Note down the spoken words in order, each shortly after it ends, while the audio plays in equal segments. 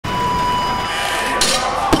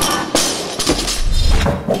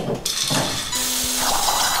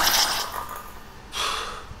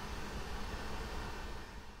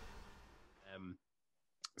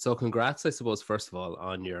So congrats, I suppose, first of all,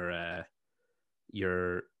 on your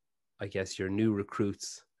I guess your new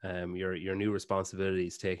recruits, your new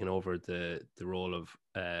responsibilities, taking over the role of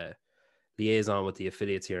liaison with the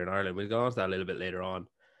affiliates here in Ireland. We'll go on to that a little bit later on.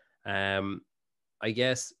 I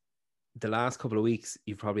guess the last couple of weeks,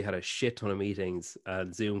 you've probably had a shit ton of meetings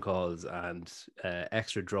and Zoom calls and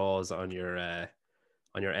extra draws on your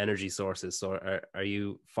energy sources. So are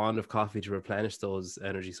you fond of coffee to replenish those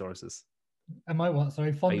energy sources? Am I what? Sorry,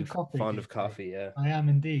 Are fond you of coffee, fond did of you say? coffee? Yeah. I am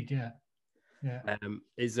indeed, yeah. Yeah.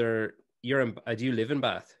 Is there do you live in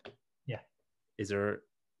Bath? Yeah. Is there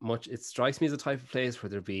much? It strikes me as a type of place where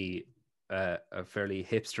there'd be a fairly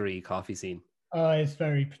hipstery coffee scene. It's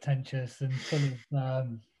very pretentious and full of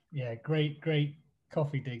yeah, great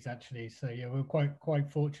coffee digs actually. So yeah, we're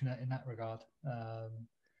quite fortunate in that regard.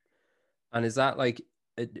 And is that like,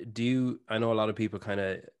 do you? I know a lot of people kind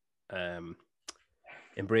of um,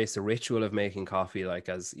 embrace the ritual of making coffee, like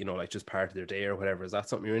as you know, like just part of their day or whatever. Is that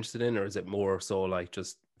something you're interested in, or is it more so like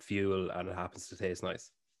just fuel and it happens to taste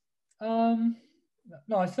nice? Um,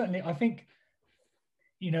 no, I think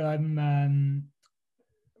I'm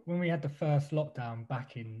when we had the first lockdown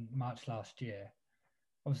back in March last year.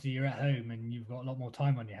 Obviously, you're at home and you've got a lot more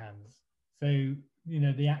time on your hands. So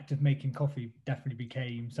the act of making coffee definitely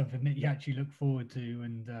became something that you actually look forward to,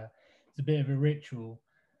 and it's a bit of a ritual.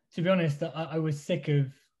 To be honest, I was sick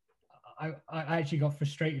of. I actually got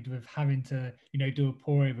frustrated with having to do a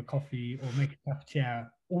pour over coffee or make a cappuccino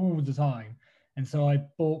all the time, and so I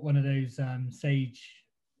bought one of those Sage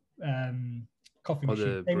um, coffee Oh,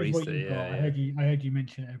 machines, the same as what barista, you've yeah, got. yeah. I heard you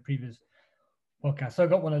mention it in a previous podcast, so I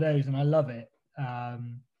got one of those and I love it.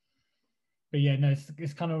 But yeah, no,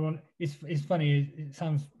 it's kind of it's funny. It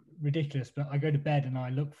sounds ridiculous, but I go to bed and I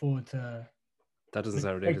look forward to That doesn't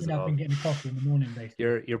sound ridiculous waking at up all. and getting a coffee in the morning,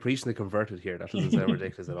 basically. You're preaching the converted here. That doesn't sound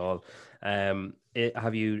ridiculous at all.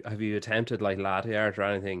 Have you attempted like latte art or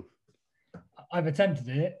anything? I've attempted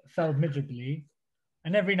it, failed miserably,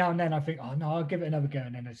 and every now and then I think, oh no, I'll give it another go,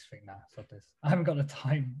 and then I just think, nah, stop this. I haven't got the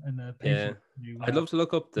time and the Yeah, patience to. I'd love to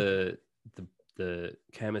look up the the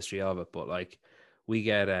chemistry of it, but like we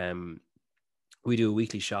get we do a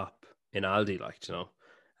weekly shop in Aldi, like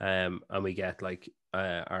and we get like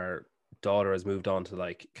our daughter has moved on to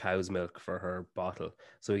like cow's milk for her bottle,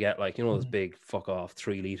 so we get like those Mhm. big fuck off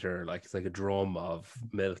 3 liter, like it's like a drum of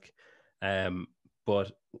milk, um,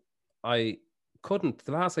 but I couldn't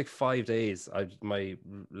the last like 5 days. My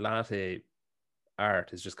latte art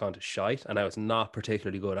has just gone to shite, and now it's not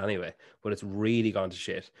particularly good anyway, but it's really gone to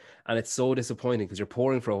shit, and it's so disappointing because you're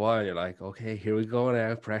pouring for a while and you're like, okay, here we go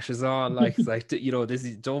now, pressure's on, like it's like this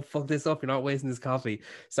is, don't fuck this up, you're not wasting this coffee.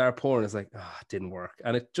 Start pouring, it's like, it didn't work,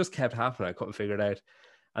 and it just kept happening. I couldn't figure it out,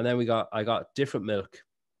 and then I got different milk,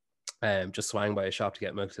 just swang by a shop to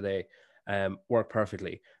get milk today, worked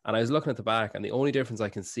perfectly. And I was looking at the back, and the only difference I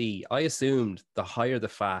can see, I assumed the higher the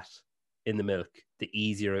fat in the milk, the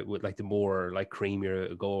easier it would, like the more like creamier it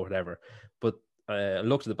would go or whatever. But I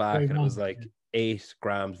looked at the back, Very and it was wrong. like 8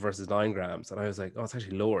 grams versus 9 grams, and I was like, oh, it's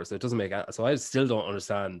actually lower, so it doesn't make. So I still don't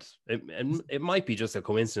understand. It might be just a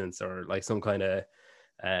coincidence or like some kind of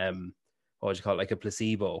um what would you call it, like a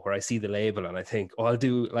placebo, where I see the label and I think, oh, I'll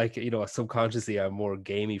do like, subconsciously I'm more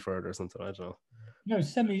gamey for it or something. I don't know. No,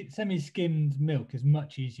 semi skimmed milk is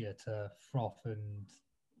much easier to froth and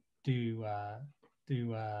do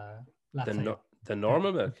The latte. no, the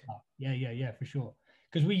normal milk. Yeah, for sure.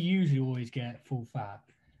 Because we usually always get full fat,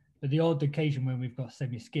 but the odd occasion when we've got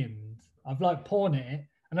semi-skimmed, I've like poured it,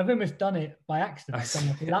 and I've almost done it by accident. I've done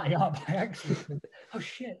like a latte art by accident. Oh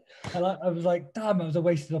shit! I was like, damn, it was a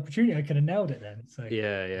wasted opportunity. I could have nailed it then. So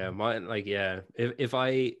Yeah. Mine, like, yeah. If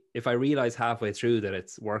I realize halfway through that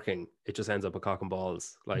it's working, it just ends up a cock and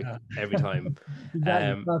balls, like yeah, every time. exactly,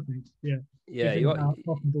 Um, perfect. Yeah, yeah, everything about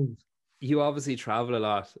cock and balls. you obviously travel a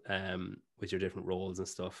lot with your different roles and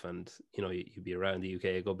stuff, and you'd be around the UK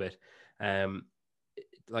a good bit. Um,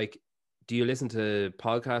 like, do you listen to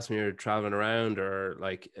podcasts when you're traveling around, or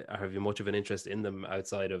like have you much of an interest in them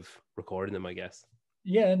outside of recording them, I guess?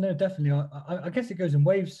 Yeah, no, definitely. I guess it goes in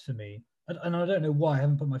waves for me, and I don't know why. I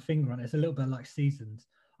haven't put my finger on it. It's a little bit like seasons.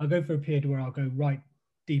 I'll go for a period where I'll go right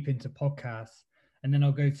deep into podcasts, and then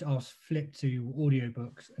I'll flip to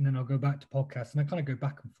audiobooks, and then I'll go back to podcasts, and I kind of go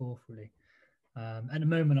back and forth really. At the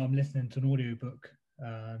moment, I'm listening to an audiobook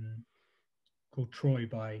called Troy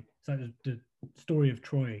by it's like the story of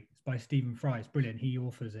Troy. It's by Stephen Fry. It's brilliant. He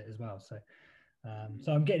authors it as well. So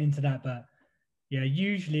I'm getting into that, but yeah,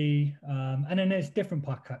 usually, and then there's different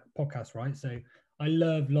podcasts, right? So I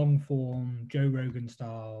love long form, Joe Rogan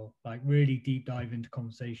style, like really deep dive into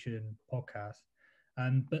conversation podcasts.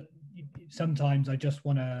 But sometimes I just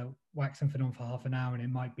want to whack something on for half an hour, and it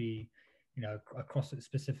might be, a CrossFit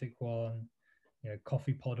specific one,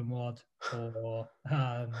 coffee pod and wad, or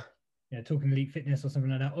talking elite fitness or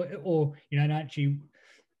something like that, or and actually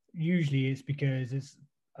usually it's because it's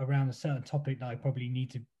around a certain topic that I probably need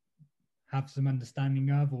to have some understanding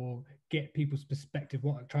of, or get people's perspective,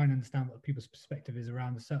 try and understand what people's perspective is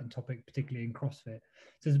around a certain topic, particularly in CrossFit.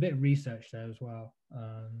 So there's a bit of research there as well.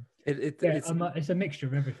 It's a mixture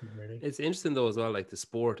of everything, really. It's interesting though as well, like the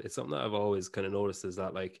sport, it's something that I've always kind of noticed is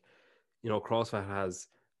that, like, CrossFit has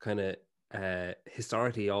kind of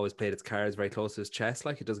historically always played its cards very close to its chest.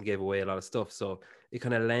 Like, it doesn't give away a lot of stuff, so it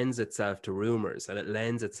kind of lends itself to rumors, and it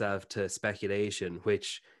lends itself to speculation,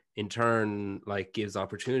 which in turn like gives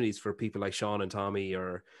opportunities for people like Sean and Tommy,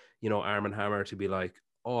 or Arm and Hammer, to be like,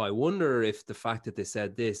 oh, I wonder if the fact that they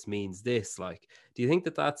said this means this. Like, do you think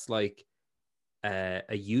that that's like a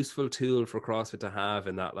useful tool for CrossFit to have,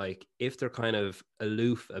 in that, like, if they're kind of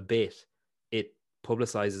aloof a bit, it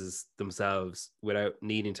publicizes themselves without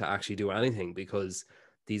needing to actually do anything, because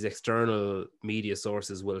these external media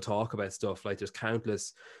sources will talk about stuff. Like, there's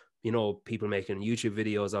countless people making YouTube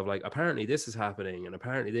videos of, like, apparently this is happening and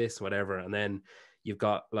apparently this, whatever, and then you've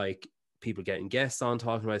got like people getting guests on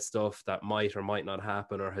talking about stuff that might or might not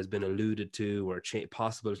happen, or has been alluded to, or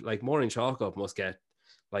possible. Like, Morning Chalk Up must get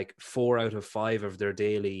like 4 out of 5 of their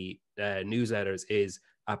daily newsletters is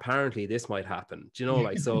apparently this might happen. Do you know,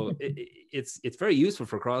 like, so it's very useful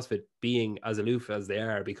for CrossFit being as aloof as they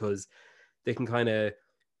are, because they can kind of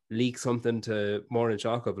leak something to Morning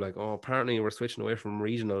Chalk Up, like, oh, apparently we're switching away from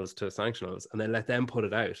regionals to sanctionals, and then let them put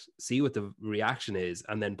it out, see what the reaction is,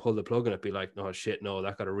 and then pull the plug on it, be like, no shit, no,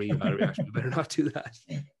 that got a really bad reaction, we better not do that.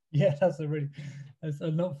 Yeah, I've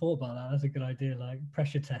not thought about that. That's a good idea. Like,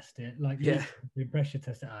 pressure test it. Like, yeah, pressure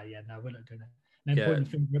test it. Yeah, no, we're not doing it. And then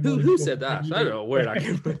who said that? I don't know where that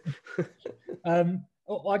came from.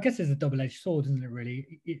 I guess it's a double-edged sword, isn't it?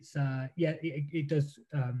 Really, it's it does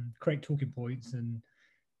create talking points, and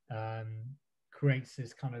creates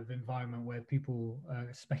this kind of environment where people are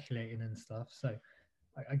speculating and stuff. So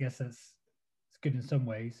I guess it's good in some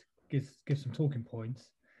ways. Gives some talking points.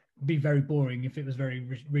 Be very boring if it was very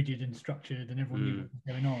rigid and structured and everyone knew what was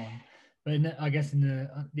going on. But I guess in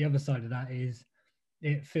the other side of that is,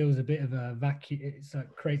 it feels a bit of a vacuum. It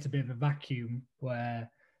creates a bit of a vacuum where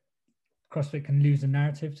CrossFit can lose a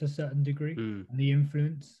narrative to a certain degree, and the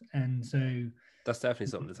influence. And so that's definitely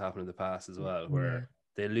something that's happened in the past as well, where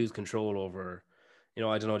they lose control over, I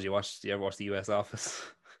don't know, do you ever watch the US Office?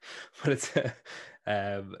 But it's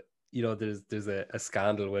there's a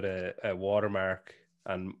scandal with a watermark,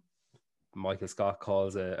 and Michael Scott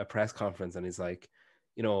calls a press conference, and he's like,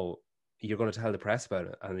 you're going to tell the press about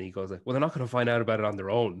it, and he goes like, well, they're not going to find out about it on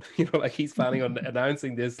their own. Like, he's planning on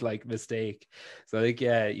announcing this like mistake. So I think,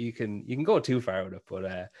 yeah, you can go too far with it,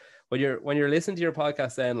 but when you're listening to your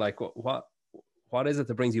podcast, then, like, what is it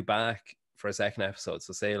that brings you back for a second episode?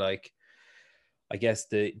 So say, like, I guess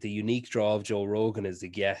the unique draw of Joe Rogan is the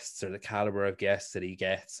guests, or the caliber of guests that he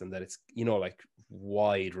gets, and that it's, like,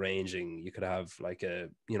 wide ranging. You could have like a,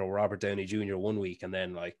 Robert Downey Jr. one week, and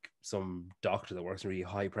then like some doctor that works in a really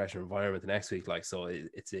high pressure environment the next week. Like, so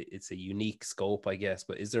it's a unique scope, I guess.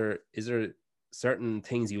 But is there certain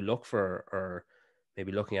things you look for, or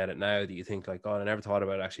maybe looking at it now, that you think like, God, I never thought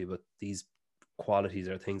about it actually, but these qualities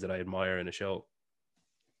are things that I admire in a show?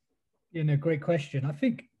 Yeah, no, great question. I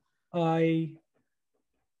think I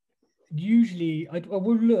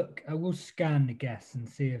will scan the guests and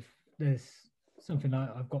see if there's something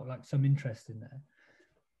I've got like some interest in there.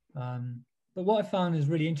 But what I found is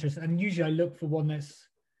really interesting, and usually I look for one that's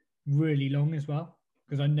really long as well,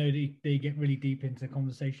 because I know they get really deep into the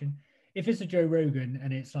conversation. If it's a Joe Rogan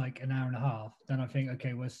and it's like an hour and a half, then I think,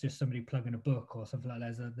 okay, well, it's just somebody plugging a book or something like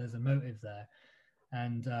that. There's a motive there.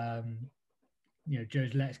 And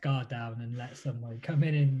Joe's let his guard down and let someone come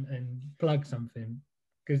in and plug something,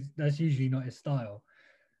 because that's usually not his style.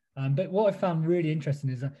 But what I found really interesting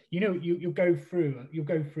is that you'll go through them,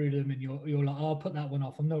 and you're like, oh, I'll put that one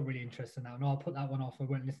off. I'm not really interested in that one. I'll put that one off. I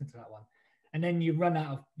won't listen to that one. And then you run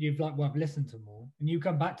out of, I've listened to them all, and you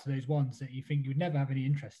come back to those ones that you think you'd never have any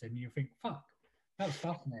interest in, and you think, fuck, that was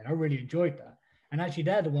fascinating. I really enjoyed that. And actually,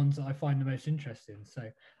 they're the ones that I find the most interesting. So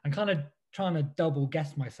I'm kind of trying to double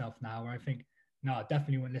guess myself now, where I think, no, I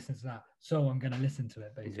definitely won't listen to that. So I'm going to listen to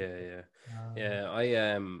it, basically.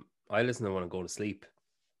 Yeah. I listen to when I go to sleep.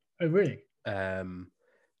 Oh, really?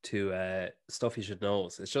 To stuff you should know.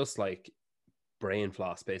 So it's just like brain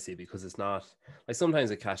floss, basically, because it's not like,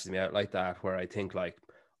 sometimes it catches me out like that, where I think like,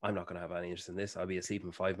 I'm not going to have any interest in this. I'll be asleep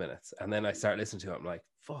in 5 minutes. And then I start listening to it. I'm like,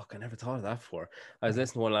 fuck, I never thought of that before. I was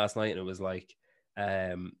listening to one last night, and it was like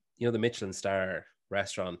the Michelin star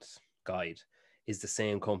restaurant guide is the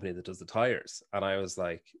same company that does the tires. And I was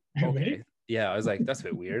like, okay. Really? Yeah, I was like, that's a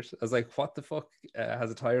bit weird. I was like, what the fuck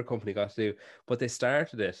has a tire company got to do? But they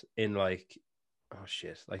started it in like, oh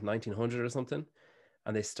shit, like 1900 or something.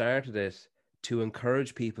 And they started it to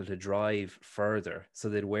encourage people to drive further, so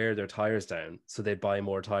they'd wear their tires down, so they'd buy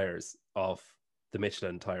more tires off the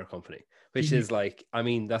Michelin tire company, which Genius. is like, I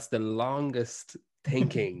mean, that's the longest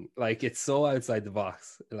thinking. Like, it's so outside the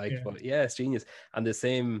box. Like, Yeah. but yeah, it's genius. And the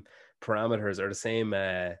same parameters, or the same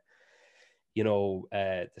the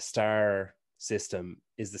star system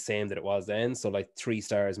is the same that it was then. So like 3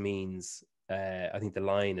 stars means I think the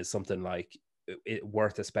line is something like it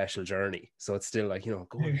worth a special journey. So it's still like,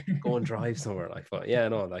 go and drive somewhere. Like, but yeah,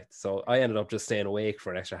 no, like, so I ended up just staying awake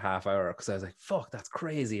for an extra half hour because I was like, fuck, that's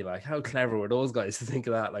crazy. Like, how clever were those guys to think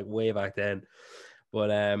of that, like, way back then?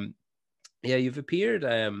 But yeah, you've appeared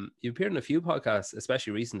in a few podcasts,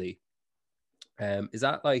 especially recently. Is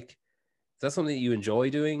that something that you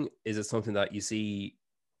enjoy doing? Is it something that you see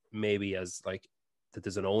maybe as like that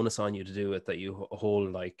there's an onus on you to do it, that you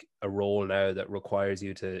hold like a role now that requires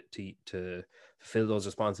you to fulfill those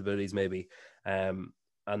responsibilities maybe, and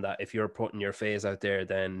that if you're putting your face out there,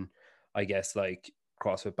 then I guess like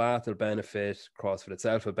CrossFit Bath will benefit, CrossFit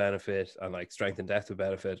itself will benefit, and like Strength and Depth will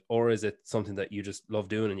benefit? Or is it something that you just love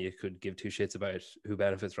doing and you could give two shits about who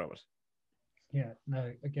benefits from it? Yeah,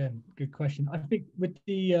 no, again, good question. I think with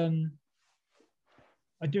the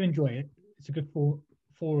I do enjoy it. It's a good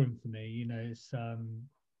forum for me. It's I'm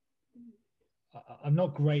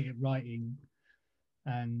not great at writing,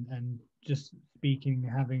 and just speaking,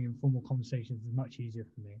 having informal conversations is much easier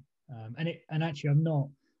for me. And actually, I'm not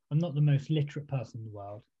the most literate person in the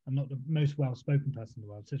world. I'm not the most well-spoken person in the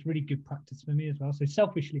world. So it's really good practice for me as well. So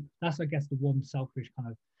selfishly, that's, I guess, the one selfish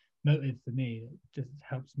kind of motive for me that just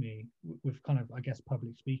helps me with kind of, I guess,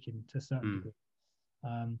 public speaking to a certain degree.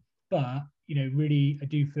 Um, but really, I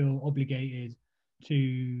do feel obligated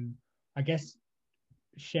to, I guess,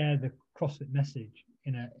 share the CrossFit message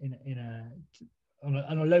on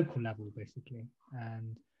a local level, basically.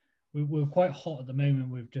 And we're quite hot at the moment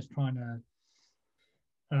with just trying to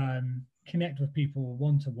connect with people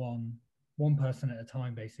one to one person at a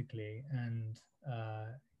time, basically. And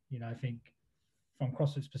I think from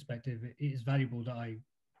CrossFit's perspective, it is valuable that I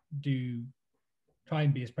do try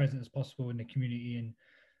and be as present as possible in the community, and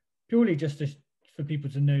purely just for people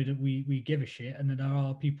to know that we give a shit, and that there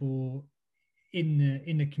are people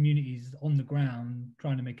in the communities on the ground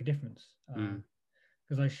trying to make a difference.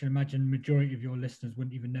 Because I should imagine majority of your listeners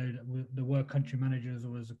wouldn't even know that there were country managers,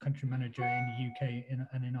 or was a country manager in the UK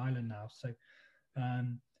and in Ireland now. So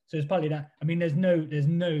it's partly that. I mean, there's no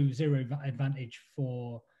zero advantage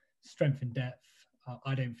for strength and depth.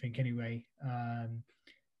 I don't think anyway.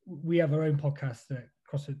 We have our own podcast at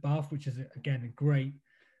CrossFit Bath, which is again a great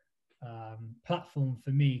platform for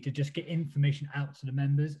me to just get information out to the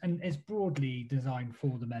members, and it's broadly designed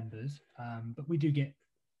for the members. But we do get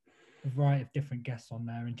a variety of different guests on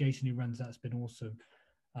there, and Jason, who runs that's been awesome.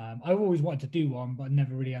 I've always wanted to do one, but I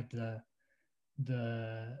never really had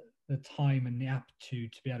the time and the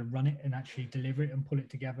aptitude to be able to run it and actually deliver it and pull it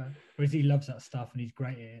together. Whereas he loves that stuff and he's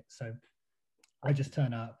great at it. So I just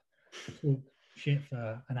turn up, talk shit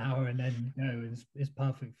for an hour, and then it's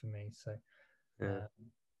perfect for me. So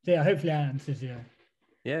yeah, hopefully that answers you.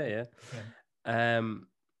 Yeah.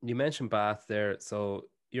 You mentioned Bath there, so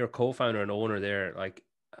you're a co-founder and owner there. Like,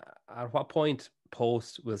 at what point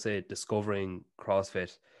post, we'll say, discovering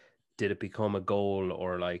CrossFit, did it become a goal,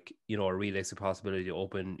 or like, a realistic possibility to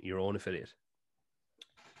open your own affiliate?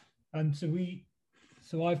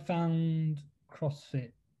 So I found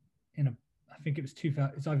CrossFit I think it was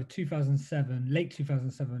 2000. It's either 2007, late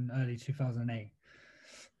 2007, early 2008,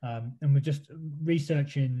 and we're just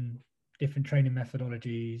researching different training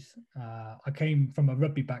methodologies. I came from a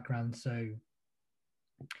rugby background, so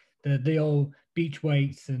the old beach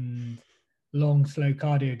weights and long, slow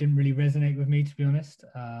cardio didn't really resonate with me, to be honest.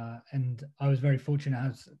 And I was very fortunate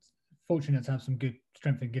to have some good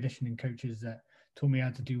strength and conditioning coaches that taught me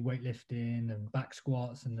how to do weightlifting and back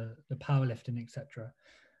squats and the powerlifting, etc.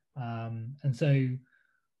 And so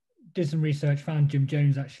did some research, found Jim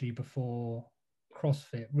Jones actually before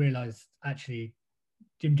CrossFit, realized actually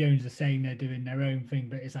Jim Jones is saying they're doing their own thing,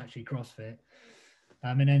 but it's actually CrossFit.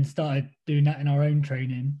 And then started doing that in our own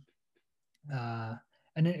training.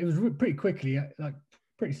 And it was pretty quickly, like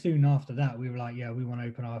pretty soon after that, we were like, yeah, we want to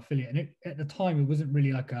open our affiliate. And at the time, it wasn't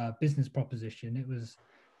really like a business proposition. It was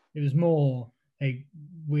more, hey,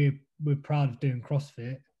 we're proud of doing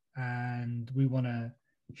CrossFit, and we want to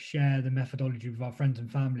share the methodology with our friends and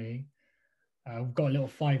family. We've got a little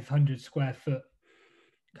 500 square foot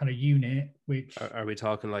kind of unit, which Are we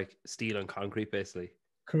talking like steel and concrete, basically?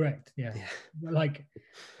 correct, yeah, Yeah. like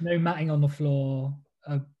no matting on the floor,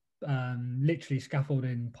 literally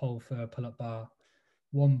scaffolding pole for a pull-up bar,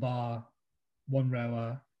 one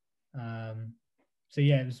rower. So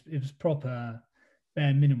yeah, it was proper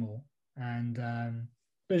bare minimal, and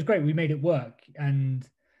but it was great. We made it work, and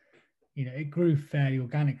it grew fairly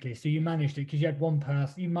organically. So you managed it because you had one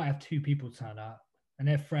person, you might have two people turn up, and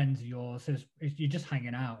they're friends of yours. So you're just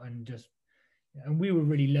hanging out and we were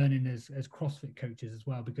really learning as CrossFit coaches as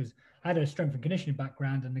well, because I had a strength and conditioning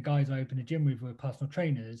background, and the guys I opened a gym with were personal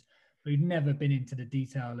trainers, but we'd never been into the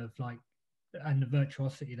detail of like and the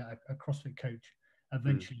virtuosity that a CrossFit coach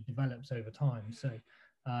eventually develops over time. So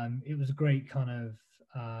it was a great kind of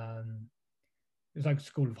it was like a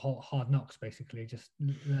school of hard knocks, basically, just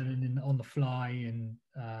learning on the fly and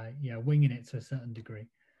yeah, winging it to a certain degree.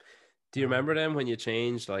 Do you remember them when you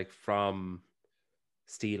changed like from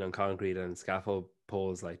steel and concrete and scaffold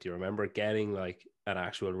poles? Like, do you remember getting like an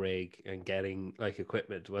actual rig and getting like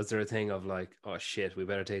equipment? Was there a thing of like, oh shit, we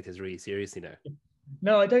better take this really seriously now?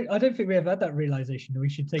 No, I don't. I don't think we ever had that realization that we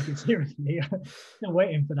should take it seriously. Still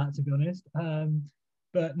waiting for that, to be honest.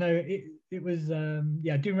 But no, it was.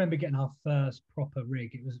 Yeah, I do remember getting our first proper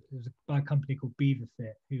rig. It was by a company called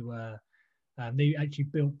Beaverfit, who they actually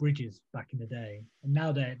built bridges back in the day, and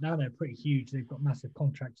now they're pretty huge. They've got massive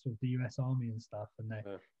contracts with the U.S. Army and stuff, and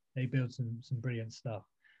they build some brilliant stuff.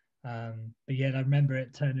 But yeah, I remember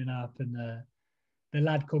it turning up, and the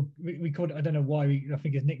lad called, we called, I don't know why, I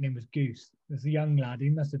think his nickname was Goose. There's a young lad, he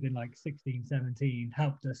must have been like 16, 17,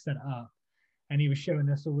 helped us set it up. And he was showing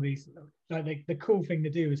us all these, like the cool thing to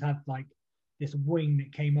do is have like this wing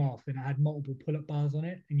that came off and it had multiple pull-up bars on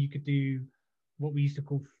it. And you could do what we used to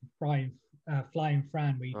call flying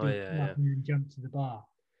Fran, where you Oh do yeah, pull yeah. up and then jump to the bar.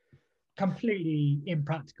 Completely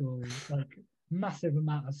impractical, like massive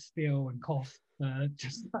amount of steel and cost,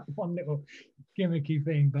 just that one little gimmicky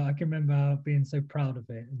thing. But I can remember being so proud of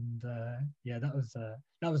it, and yeah, that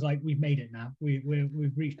was like, we've made it now. We've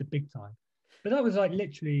reached the big time. But that was like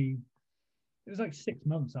literally, it was like 6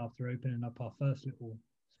 months after opening up our first little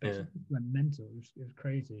space. Yeah. It went mental. It was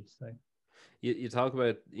crazy. So You talk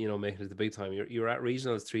about making it the big time. You were at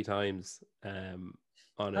regionals 3 times.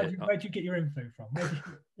 On it, where'd you get your info from?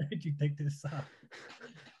 Where'd you take this up?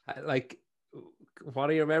 like, what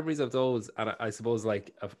are your memories of those? And I suppose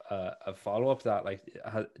like a follow up to that, like,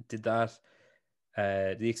 did that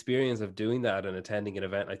the experience of doing that and attending an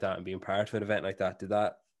event like that and being part of an event like that, did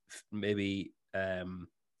that maybe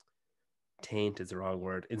taint is the wrong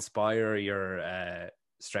word, inspire your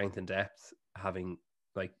strength and depth, having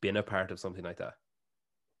like been a part of something like that?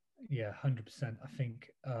 Yeah, 100%. I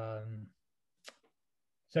think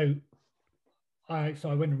so. I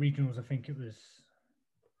went to regionals. I think it was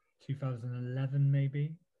 2011,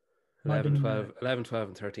 maybe. Might have 11, been in 12, 11, 12,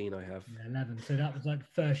 and 13 I have. 11. So that was like the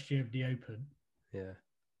first year of the Open. Yeah.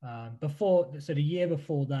 So the year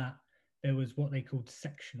before that, there was what they called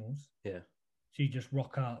sectionals. Yeah. So you just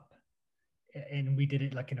rock up, and we did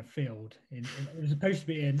it like in a field. It was supposed to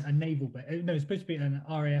be in a naval base. No, it was supposed to be an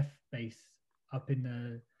RAF base up in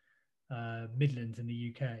the Midlands in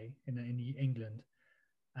the UK, in England,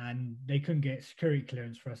 and they couldn't get security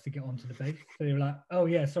clearance for us to get onto the base. So they were like, "Oh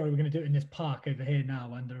yeah, sorry, we're going to do it in this park over here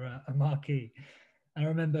now under a marquee." And I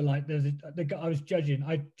remember like I was judging.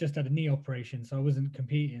 I just had a knee operation, so I wasn't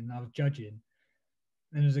competing. I was judging,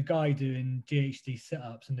 and there was a guy doing GHD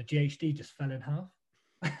sit-ups, and the GHD just fell in half.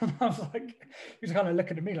 And I was like, he was kind of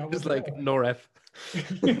looking at me like, Just "What's like no ref.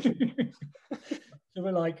 So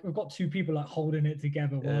we're like, we've got two people like holding it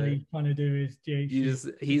together while he's trying to do his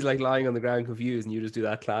GHD. He's like lying on the ground confused, and you just do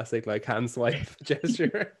that classic like hand swipe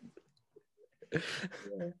gesture.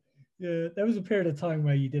 Yeah, there was a period of time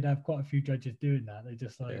where you did have quite a few judges doing that. They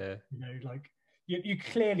just like, Yeah. like you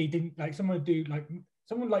clearly didn't, like, someone would do like,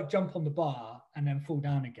 someone would like jump on the bar and then fall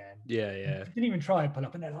down again. Yeah, yeah. Didn't even try and pull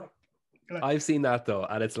up, and they're like I've seen that though,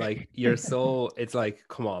 and it's like it's like,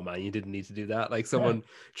 come on, man, you didn't need to do that. Like someone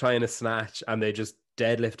trying to snatch and they just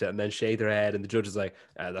deadlift it and then shake their head, and the judge is like,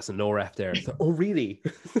 that's a no ref there. It's like, oh, really?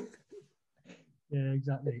 Yeah,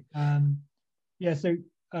 exactly. Yeah, yeah,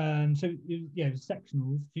 it was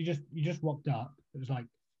sectionals. You just rocked up. It was like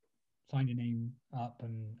sign your name up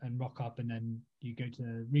and rock up, and then you go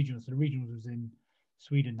to regionals. So the regionals was in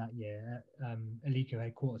Sweden that year, Alico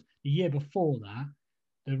headquarters. The year before that,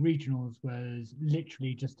 the regionals was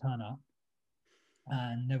literally just turn up,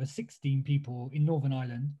 and there were 16 people in Northern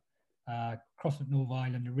Ireland, CrossFit Northern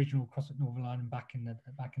Ireland, original CrossFit Northern Ireland back in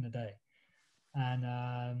the day,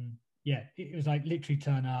 and yeah, it was like literally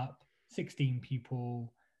turn up, 16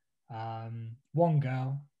 people, one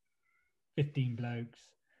girl, 15 blokes.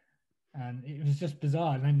 and it was just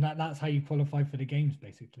bizarre. And that's how you qualify for the games,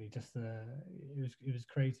 basically. Just it was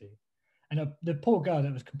crazy. And the poor girl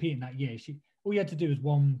that was competing that year, she all you had to do was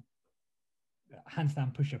one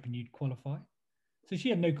handstand push up and you'd qualify. So she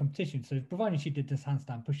had no competition. So provided she did this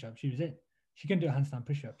handstand push up, she was it. She couldn't do a handstand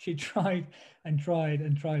push up. She tried and tried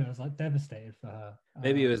and tried. I was like devastated for her.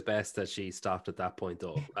 Maybe it was best that she stopped at that point,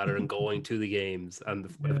 though, rather than going to the games and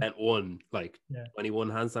the Yeah, event won like yeah.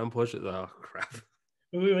 21 handstand pushes. Oh, crap.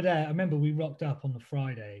 But we were there. I remember we rocked up on the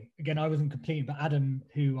Friday. Again, I wasn't competing, but Adam,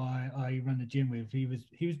 who I run the gym with, he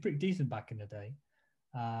was pretty decent back in the day.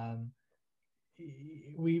 Um,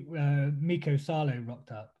 we Miko Salo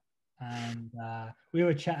rocked up, and we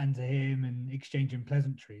were chatting to him and exchanging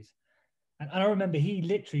pleasantries. And I remember he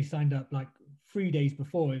literally signed up like 3 days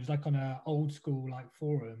before. It was like on a old school like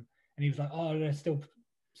forum, and he was like, "Oh, there's still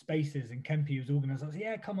spaces." And Kempi was organised. I was like,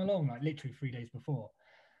 "Yeah, come along!" Like literally 3 days before.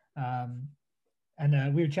 Um,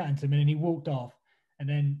 and we were chatting to him, and then he walked off. And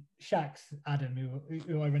then Shax Adam,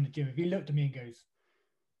 who I run the gym with, he looked at me and goes,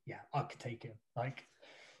 "Yeah, I could take him." Like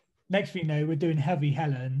next thing you know, we're doing heavy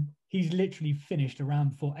Helen. He's literally finished a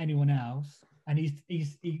round before anyone else, and he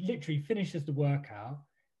literally finishes the workout,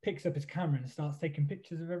 picks up his camera and starts taking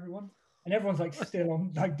pictures of everyone. And everyone's like still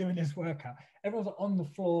on like doing this workout. Everyone's like, on the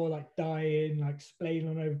floor, like dying, like splaying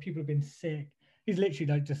on over. People have been sick. He's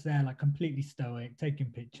literally like just there, like completely stoic, taking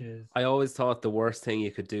pictures. I always thought the worst thing you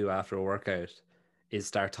could do after a workout is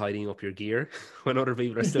start tidying up your gear when other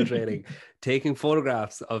people are still training. Taking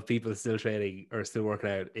photographs of people still training or still working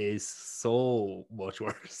out is so much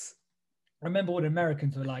worse. I remember all the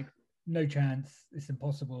Americans were like, no chance, it's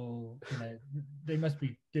impossible. You know, they must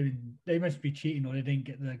be cheating, or they didn't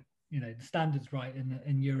get the standards right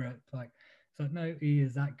in Europe. Like, so no, he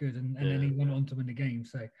is that good, and then he went on to win the game.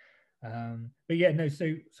 So, but yeah, no.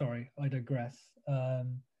 So sorry, I digress. I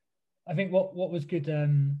think what was good,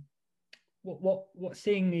 what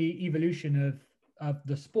seeing the evolution of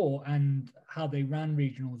the sport and how they ran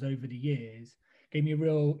regionals over the years gave me a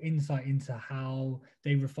real insight into how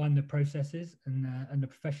they refine the processes and the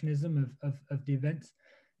professionalism of the events.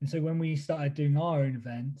 And so when we started doing our own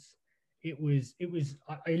events, I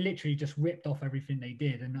literally just ripped off everything they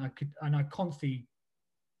did, and I constantly,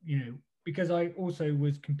 because I also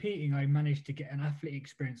was competing, I managed to get an athlete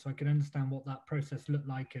experience, so I could understand what that process looked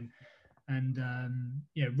like and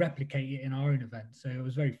replicate it in our own event. So it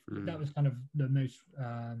was that was kind of the most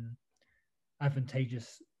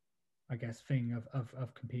advantageous, I guess, thing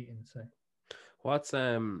of competing. So what's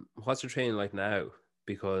your training like now?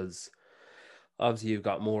 Because obviously you've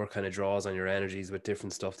got more kind of draws on your energies with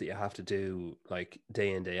different stuff that you have to do like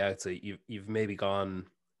day in, day out. So you've maybe gone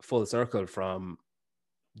full circle from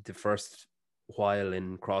the first while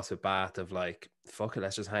in CrossFit Bath of like, fuck it,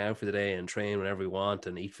 let's just hang out for the day and train whenever we want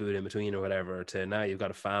and eat food in between or whatever, to now you've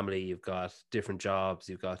got a family, you've got different jobs,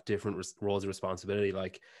 you've got different roles of responsibility.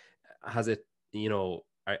 Like, has it,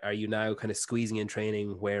 are you now kind of squeezing in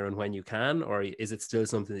training where and when you can, or is it still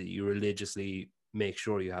something that you religiously make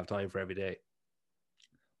sure you have time for every day?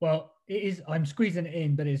 well, it is. I'm squeezing it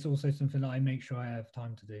in, but it's also something that I make sure I have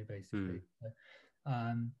time to do, basically. So,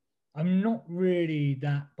 I'm not really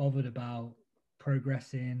that bothered about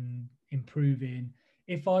progressing, improving.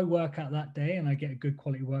 If I work out that day and I get a good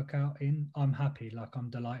quality workout in, I'm happy. Like I'm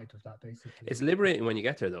delighted with that, basically. It's liberating when you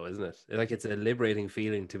get there, though, isn't it? Like, it's a liberating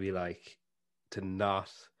feeling to be like, to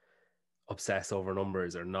not obsess over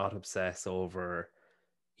numbers or not obsess over,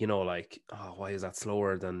 like, oh, why is that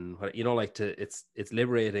slower than what, like, to it's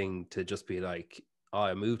liberating to just be like, oh,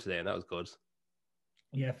 I moved today and that was good.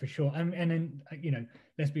 Yeah, for sure. And then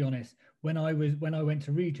let's be honest. When I went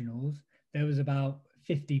to regionals, there was about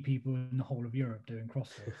 50 people in the whole of Europe doing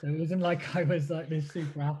CrossFit. So it wasn't like I was like this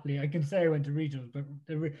super athlete. I can say I went to regionals, but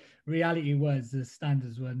the reality was the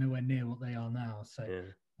standards were nowhere near what they are now. So,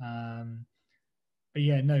 but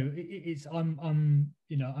yeah, no, it's I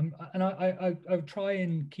try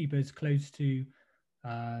and keep as close to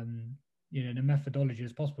the methodology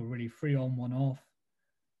as possible. Really, 3 on, 1 off.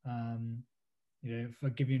 If I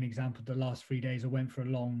give you an example, the last 3 days I went for a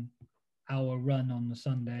long hour run on the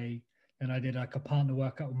Sunday. Then I did like a partner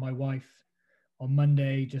workout with my wife on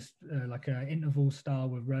Monday, just like an interval style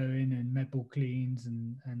with rowing and med ball cleans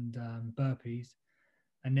and burpees.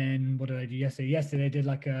 And then what did I do yesterday? Yesterday I did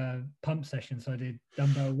like a pump session. So I did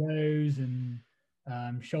dumbbell rows and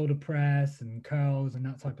shoulder press and curls and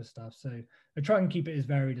that type of stuff. So I try and keep it as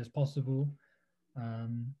varied as possible.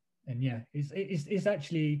 And yeah, it's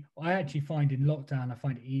actually, I actually find in lockdown I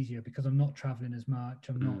find it easier because I'm not traveling as much.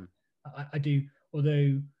 I'm not. I do,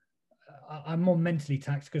 although I'm more mentally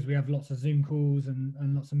taxed because we have lots of Zoom calls and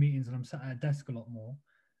lots of meetings, and I'm sat at a desk a lot more.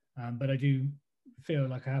 But I do feel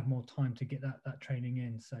like I have more time to get that training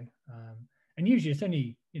in. So and usually it's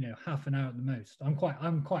only, you know, half an hour at the most. I'm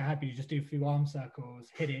quite happy to just do a few arm circles,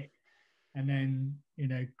 hit it, and then, you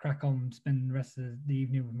know, crack on, spend the rest of the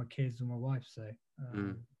evening with my kids and my wife. So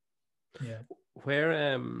yeah.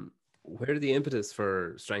 Where did the impetus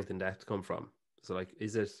for strength and depth come from? So like,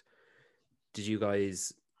 did you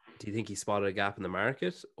guys, do you think you spotted a gap in the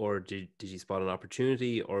market, or did you spot an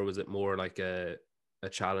opportunity, or was it more like a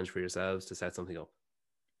challenge for yourselves to set something up?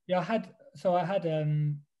 Yeah, I had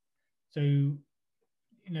so you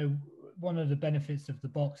know, one of the benefits of the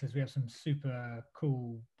box is we have some super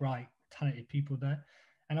cool, bright, talented people there.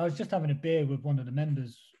 And I was just having a beer with one of the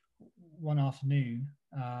members one afternoon,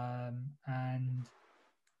 and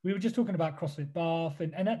we were just talking about CrossFit Bath,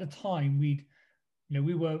 and at the time you know,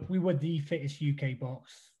 we were the fittest UK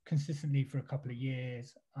box consistently for a couple of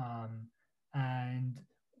years, and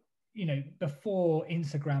you know, before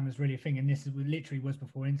Instagram was really a thing, and this literally was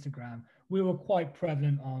before Instagram, we were quite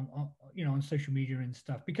prevalent on you know, on social media and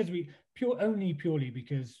stuff, because purely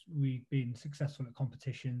because we'd been successful at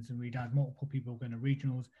competitions and we'd had multiple people going to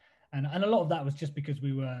regionals. And a lot of that was just because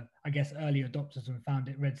we were, I guess, early adopters and found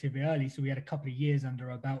it relatively early. So we had a couple of years under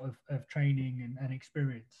our belt of training and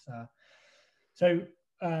experience. So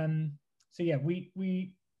yeah, we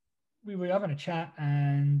were having a chat,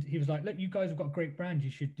 and he was like, look, you guys have got a great brand,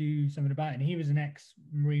 you should do something about it. And he was an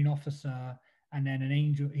ex-Marine officer and then an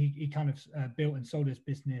angel. He kind of built and sold his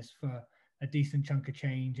business for a decent chunk of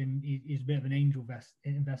change, and he's a bit of an angel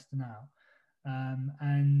investor now.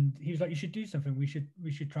 And he was like, you should do something. We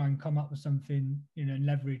should try and come up with something, you know, and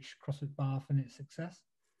leverage CrossFit Bath and its success.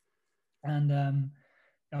 And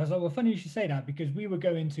I was like, well, funny you should say that, because we would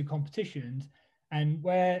go into competitions, and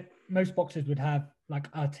where most boxers would have like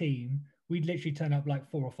our team, we'd literally turn up like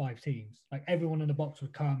 4 or 5 teams. Like everyone in the box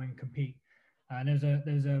would come and compete. And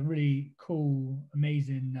there's a really cool,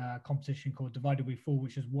 amazing competition called Divided We Fall,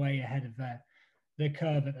 which is way ahead of their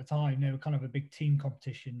curve at the time. They were kind of a big team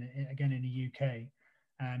competition again in the UK.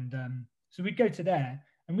 And so we'd go to there,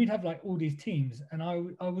 and we'd have like all these teams. And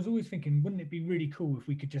I was always thinking, wouldn't it be really cool if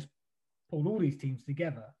we could just pull all these teams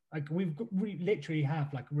together? Like we literally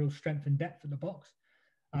have like a real strength and depth at the box.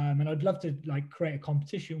 And I'd love to like create a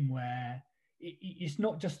competition where it's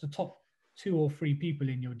not just the top 2 or 3 people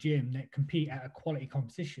in your gym that compete at a quality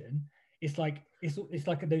competition. It's like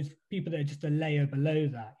those people that are just a layer below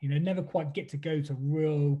that, you know, never quite get to go to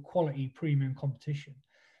real quality premium competition.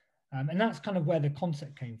 And that's kind of where the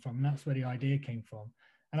concept came from, and that's where the idea came from.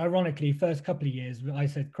 And ironically, first couple of years, I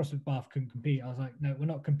said CrossFit Bath couldn't compete. I was like, no, we're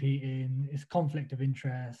not competing. It's conflict of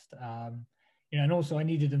interest. You know, and also I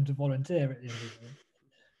needed them to volunteer at the end of the year.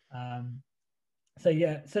 So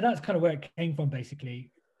yeah, so that's kind of where it came from,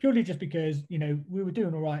 basically, purely just because, you know, we were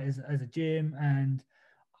doing all right as a gym, and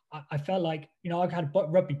I felt like, you know, I had a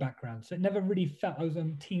rugby background, so it never really felt, I was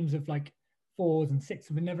on teams of like 4s and 6s,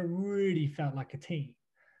 and it never really felt like a team.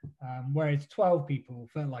 Whereas 12 people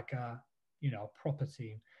felt like a, you know, a proper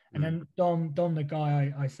team. And then Don, the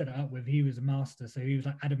guy I set it up with, he was a master, so he was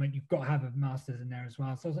like adamant, you've got to have a masters in there as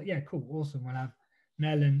well. So I was like, yeah, cool, awesome. We'll have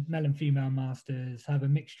male and female masters, have a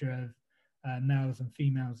mixture of males and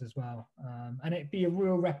females as well, and it'd be a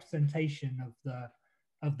real representation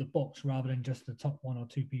of the box rather than just the top 1 or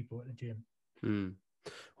 2 people at the gym.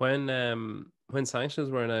 When sanctions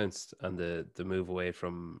were announced and the move away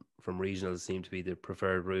from regionals seemed to be the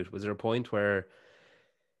preferred route, was there a point where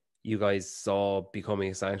you guys saw becoming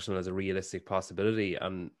a sanctional as a realistic possibility?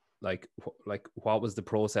 And like what was the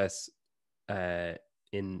process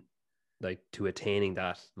in like to attaining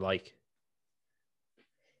that? Like,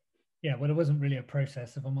 yeah, well, it wasn't really a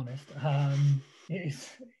process, if I'm honest. It's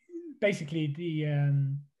basically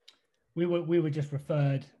we were just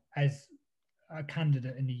referred as a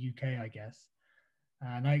candidate in the UK, I guess.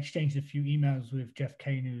 And I exchanged a few emails with Jeff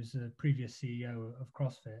Kane, who's the previous CEO of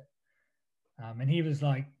CrossFit. And he was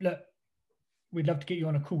like, look, we'd love to get you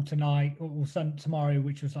on a call tonight or tomorrow,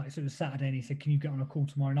 which was like, so it was Saturday. And he said, can you get on a call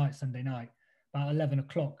tomorrow night, Sunday night, about 11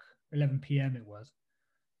 o'clock, 11 p.m. it was.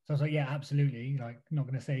 So I was like, yeah, absolutely. Like, not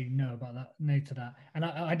going to say no about that, no to that. And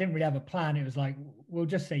I didn't really have a plan. It was like, we'll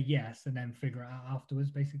just say yes and then figure it out afterwards,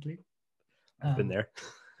 basically. I've been there.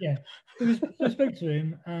 Yeah. So I spoke to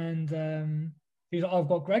him, and he was like, I've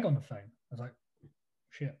got Greg on the phone. I was like,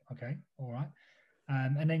 shit, okay, all right.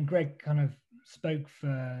 And then Greg kind of spoke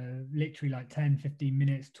for literally like 10, 15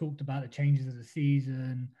 minutes, talked about the changes of the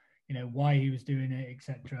season, you know, why he was doing it,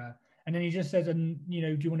 etc. And then he just says, and, you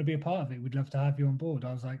know, do you want to be a part of it? We'd love to have you on board.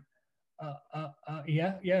 I was like,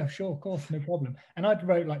 Yeah, sure, of course, no problem. And I'd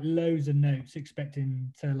wrote like loads of notes,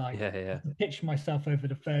 expecting to like Yeah. pitch myself over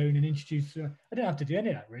the phone and introduce. I didn't have to do any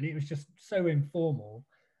of that really. It was just so informal,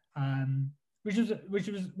 um, which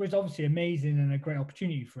was obviously amazing and a great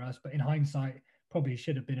opportunity for us. But in hindsight, probably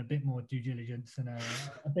should have been a bit more due diligence and a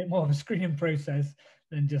bit more of a screening process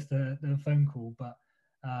than just the phone call. But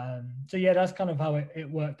so yeah, that's kind of how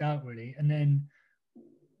it worked out really. And then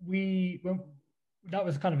when that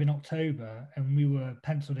was kind of in October, and we were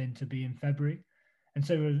penciled in to be in February, and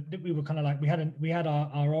so we were kind of like we had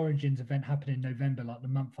our Origins event happen in November, like the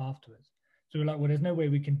month afterwards. So we're like, well, there's no way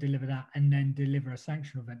we can deliver that and then deliver a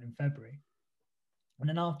sanction event in February. And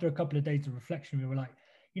then after a couple of days of reflection, we were like,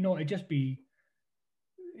 you know, it's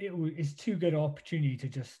too good an opportunity to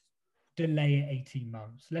just delay it 18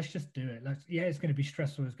 months. Let's just do it. Yeah, it's going to be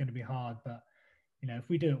stressful, it's going to be hard, but you know, if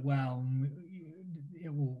we do it well, it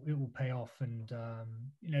will pay off. And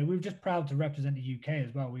you know, we were just proud to represent the UK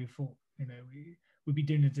as well. We thought, you know, we'd be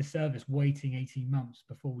doing a disservice waiting 18 months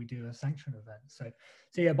before we do a sanction event. So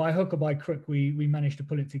yeah, by hook or by crook, we managed to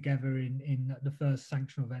pull it together in the first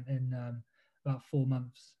sanction event in about 4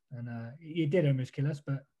 months, and it did almost kill us,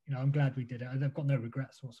 but you know, I'm glad we did it. I've got no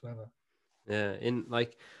regrets whatsoever. Yeah. In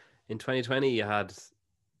 2020, you had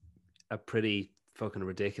a pretty fucking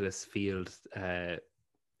ridiculous field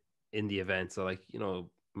in the event. So like, you know,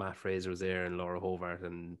 Matt Fraser was there and Laura Hobart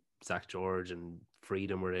and Zach George and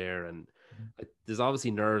Freedom were there. And like, there's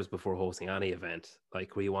obviously nerves before hosting any event,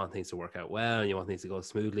 like where you want things to work out well and you want things to go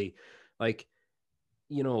smoothly. Like,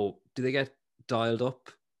 you know, do they get dialed up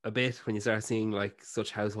a bit when you start seeing like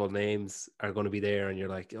such household names are going to be there and you're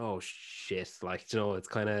like, oh shit, like, you know, it's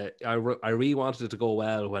kind of, I really wanted it to go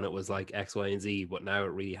well when it was like X, Y, and Z, but now it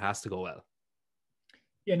really has to go well.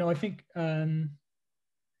 Yeah, no, I think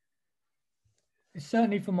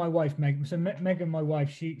certainly for my wife Megan. So Megan, my wife,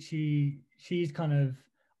 she's kind of,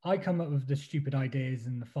 I come up with the stupid ideas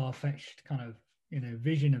and the far-fetched kind of, you know,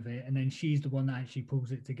 vision of it, and then she's the one that actually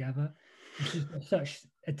pulls it together. And she's got such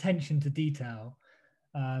attention to detail,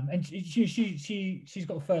 and she's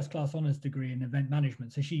got a first class honors degree in event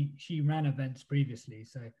management, so she ran events previously.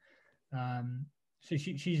 Um, so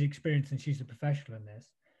she's experienced and she's a professional in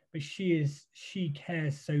this, but she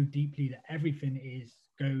cares so deeply that everything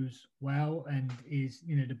goes well and is,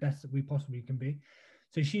 you know, the best that we possibly can be.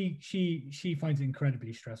 So she finds it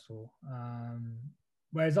incredibly stressful.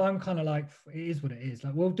 Whereas I'm kind of like, it is what it is.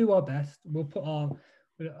 Like, we'll do our best, we'll put our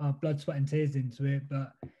blood, sweat, and tears into it,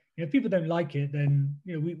 but you know, if people don't like it, then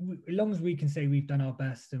you know, we as long as we can say we've done our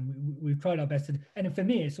best and we've tried our best. And for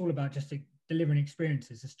me, it's all about just delivering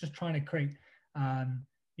experiences. It's just trying to create,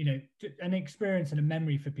 you know, an experience and a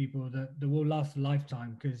memory for people that will last a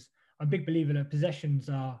lifetime. Because I'm a big believer that possessions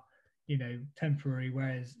are, you know, temporary,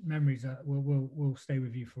 whereas memories will stay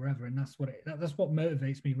with you forever. And that's what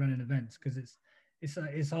motivates me running events, because it's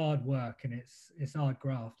hard work and it's hard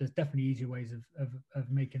graft. There's definitely easier ways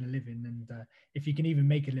of making a living, and if you can even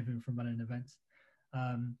make a living from running events.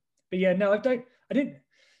 But yeah, no, I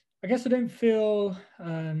guess I don't feel.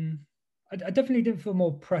 I definitely didn't feel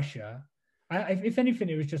more pressure. If anything,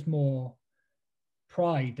 it was just more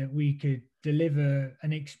pride that we could deliver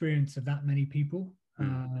an experience of that many people.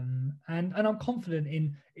 And I'm confident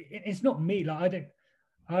in. It's not me. Like, I don't.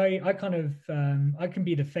 I kind of I can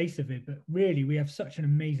be the face of it, but really we have such an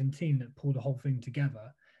amazing team that pull the whole thing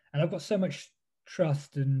together, and I've got so much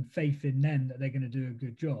trust and faith in them that they're going to do a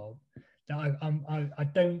good job, that I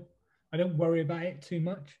don't worry about it too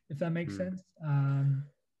much, if that makes Hmm. sense.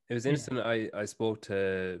 It was Yeah. interesting. I spoke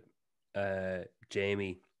to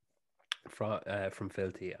Jamie from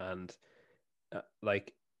Filthy, and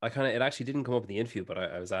like I kind of, it actually didn't come up in the interview, but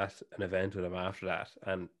I was at an event with him after that,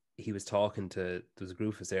 and he was talking to, there was a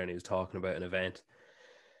group of us there, and he was talking about an event,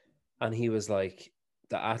 and he was like,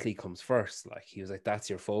 the athlete comes first. Like, he was like, that's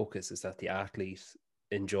your focus, is that the athlete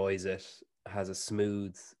enjoys it, has a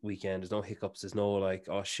smooth weekend, there's no hiccups, there's no like,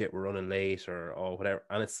 oh shit, we're running late, or oh whatever.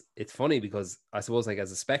 And it's funny because I suppose, like,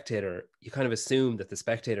 as a spectator, you kind of assume that the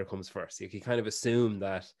spectator comes first. You kind of assume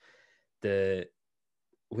that the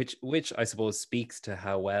which I suppose speaks to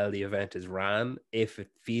how well the event is ran. If it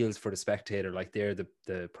feels for the spectator like they're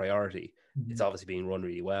the priority, it's Mhm. obviously being run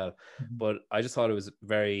really well. Mhm. But I just thought it was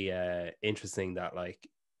very interesting that, like,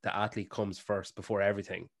 the athlete comes first before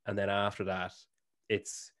everything, and then after that,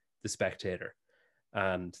 it's the spectator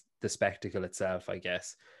and the spectacle itself, I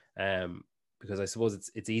guess. Um, because I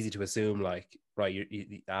suppose it's easy to assume, like, right,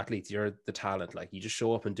 the athletes, you're the talent, like, you just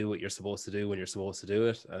show up and do what you're supposed to do when you're supposed to do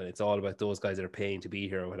it, and it's all about those guys that are paying to be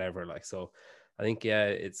here or whatever. Like, so I think, yeah,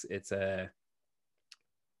 it's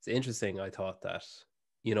interesting. I thought that,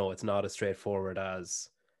 you know, it's not as straightforward as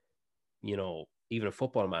you know, even a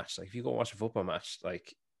football match, like if you go watch a football match,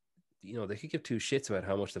 like, you know, they could give two shits about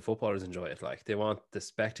how much the footballers enjoy it. Like they want the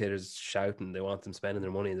spectators shouting, they want them spending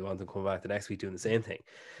their money, they want them coming back the next week doing the same thing.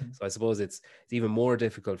 So I suppose it's even more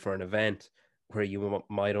difficult for an event where you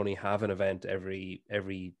might only have an event every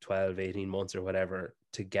 12, 18 months or whatever,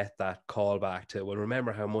 to get that call back to, well,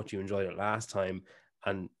 remember how much you enjoyed it last time.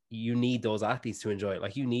 And you need those athletes to enjoy it.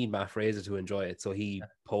 Like you need Matt Fraser to enjoy it, so he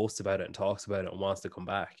posts about it and talks about it and wants to come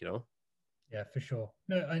back, you know? Yeah, for sure.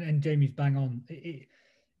 No, and Jamie's bang on.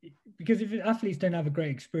 Because if athletes don't have a great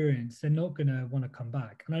experience, they're not going to want to come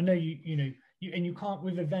back. And I know you can't,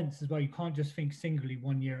 with events as well, you can't just think singly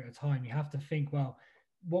 1 year at a time. You have to think, well,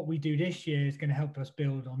 what we do this year is going to help us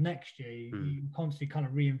build on next year. You constantly kind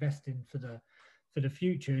of reinvesting for the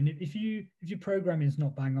future. And if your programming is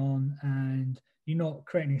not bang on, and you're not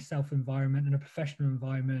creating a self environment and a professional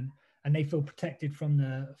environment, and they feel protected from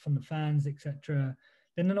the fans, etc.,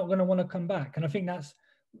 then they're not going to want to come back. And I think that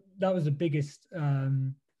was the biggest.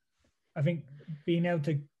 I think being able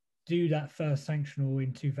to do that first sanctional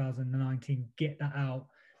in 2019, get that out,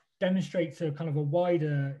 demonstrates to kind of the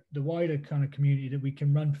wider kind of community that we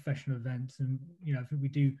can run professional events, and I think we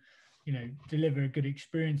do, deliver a good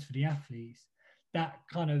experience for the athletes. That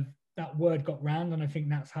word got round, and I think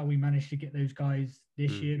that's how we managed to get those guys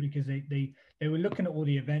this year, because they were looking at all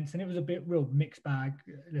the events, and it was a bit real mixed bag.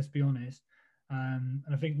 Let's be honest. And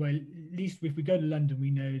I think, well, at least if we go to London, we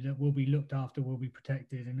know that we'll be looked after, we'll be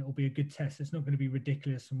protected, and it'll be a good test. It's not going to be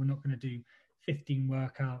ridiculous, and we're not going to do 15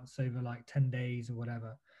 workouts over like 10 days or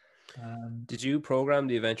whatever. Did you program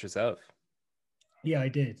the event yourself? Yeah, I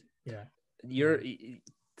did. Yeah. Your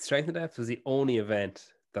Strength and Depth was the only event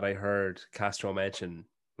that I heard Castro mention.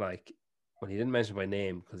 Like, well, he didn't mention my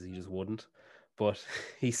name because he just wouldn't, but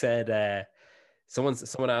he said, someone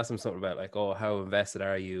asked him something about like, oh, how invested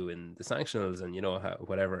are you in the sanctionals, and how,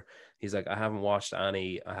 whatever. He's like, I haven't watched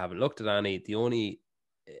any, I haven't looked at any. The only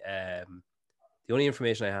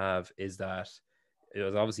information I have is that it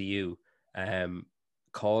was obviously you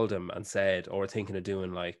called him and said, or thinking of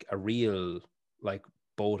doing like a real like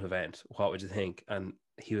boat event. What would you think? And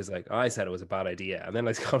he was like, oh, I said it was a bad idea. And then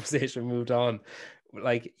like the conversation moved on.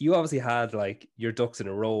 Like you obviously had like your ducks in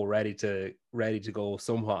a row ready to go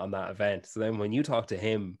somewhat on that event. So then when you talk to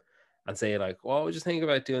him and say like, what would you think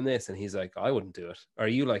about doing this? And he's like, I wouldn't do it. Are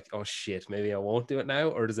you like, oh shit, maybe I won't do it now?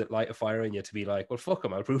 Or does it light a fire in you to be like, well, fuck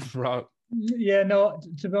him, I'll prove him wrong? Yeah, no,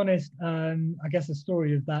 to be honest, I guess the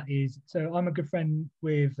story of that is, so I'm a good friend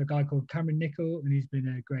with a guy called Cameron Nichol, and he's been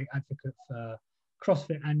a great advocate for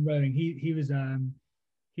CrossFit and rowing. He was a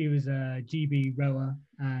GB rower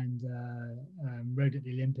and rowed at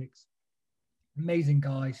the Olympics. Amazing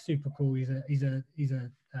guy, super cool. He's a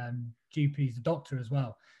GP, he's a doctor as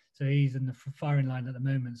well. So he's in the firing line at the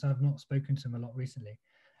moment. So I've not spoken to him a lot recently.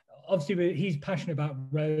 Obviously, he's passionate about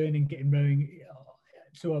rowing and getting rowing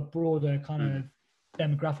to a broader kind of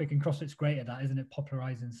demographic, and CrossFit's great at that, isn't it?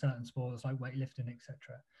 Popularizing certain sports like weightlifting, etc.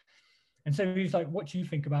 And so he's like, what do you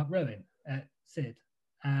think about rowing at Sid?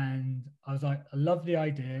 And I was like, I love the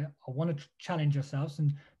idea. I want to challenge ourselves,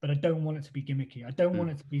 but I don't want it to be gimmicky. I don't want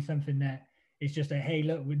it to be something that is just a, hey,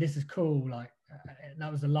 look, this is cool. Like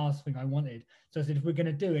that was the last thing I wanted. So I said, if we're going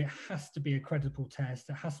to do it, it has to be a credible test.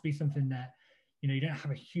 It has to be something that, you don't have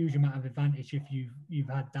a huge amount of advantage if you've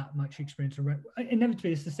had that much experience.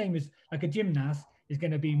 Inevitably, it's the same as like a gymnast is going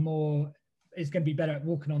to be more, is going to be better at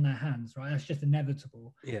walking on their hands, right? That's just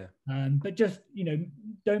inevitable. Yeah. But just,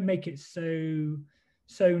 don't make it so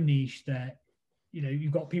niche that,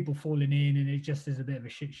 you've got people falling in and it just is a bit of a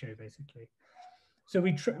shit show, basically. So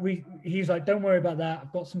he's like, don't worry about that.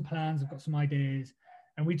 I've got some plans. I've got some ideas.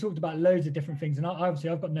 And we talked about loads of different things. And obviously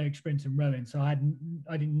I've got no experience in rowing, so I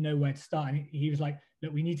didn't know where to start. And he was like,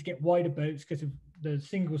 look, we need to get wider boats because the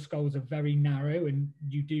single sculls are very narrow and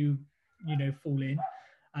you do, fall in.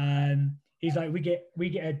 He's like,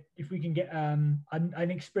 if we can get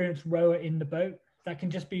an experienced rower in the boat, that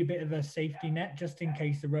can just be a bit of a safety net, just in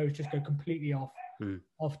case the rowers just go completely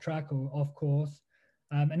off track or off course.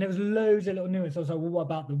 And there was loads of little nuances. I was like, well, what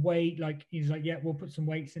about the weight? Like, he's like, yeah, we'll put some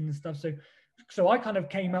weights in and stuff. So I kind of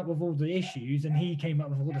came up with all the issues and he came up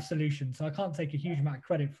with all the solutions. So I can't take a huge amount of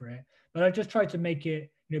credit for it, but I just tried to make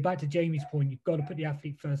it, back to Jamie's point, you've got to put the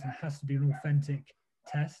athlete first, and it has to be an authentic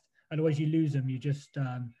test. Otherwise you lose them. You just,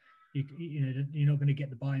 you're not going to get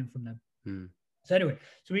the buy-in from them. So anyway,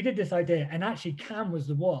 so we did this idea, and actually Cam was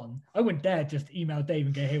the one. I wouldn't dare just email Dave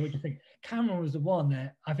and go, hey, what do you think? Cameron was the one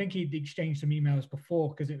that I think he'd exchanged some emails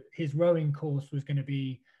before, because his rowing course was going to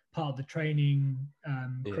be part of the training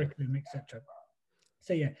curriculum, etc.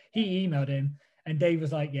 So yeah, he emailed him, and Dave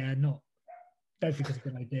was like, yeah, don't think it's a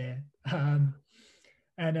good idea.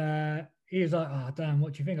 And he was like, "Oh damn,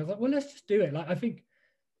 what do you think?" I was like, "Well, let's just do it." Like, I think,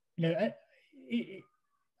 you know,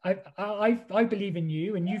 I believe in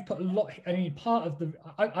you, and you've put a lot. I mean, part of the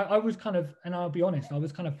I was kind of, and I'll be honest, I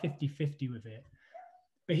was kind of 50-50 with it.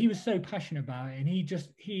 But he was so passionate about it, and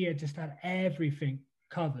he had just had everything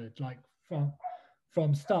covered, like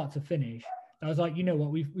from start to finish. I was like, you know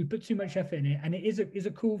what, we put too much effort in it, and it is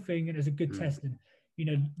a cool thing, and it's a good test. And you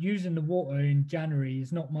know, using the water in January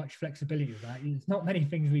is not much flexibility with that. There's not many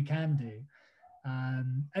things we can do.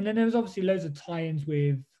 And then there was obviously loads of tie-ins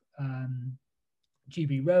with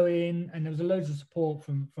GB rowing, and there was loads of support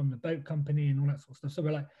from the boat company and all that sort of stuff. So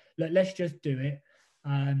we're like, let's just do it.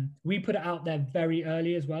 We put it out there very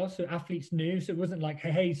early as well, so athletes knew. So it wasn't like,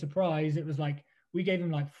 hey, surprise. It was like we gave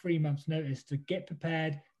them like 3 months notice to get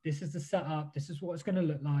prepared. This is the setup. This is what it's going to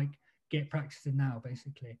look like. Get practicing now,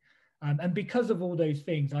 basically. And because of all those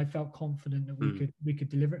things, I felt confident that we could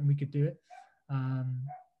deliver it and we could do it. So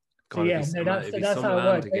God, yeah, no, it'd be that's some how it land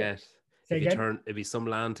worked. to get. Say again. It'd be some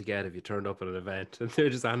land to get if you turned up at an event and they're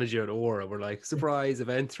just handed you an oar and we're like, surprise,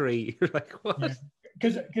 event 3. You're like, what? Yeah,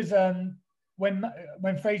 because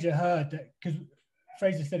when Fraser heard that, because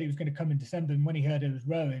Fraser said he was going to come in December, and when he heard it was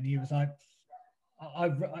rowing, he was like,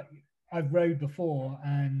 I've rowed before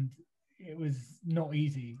and it was not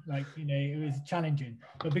easy. Like, you know, it was challenging,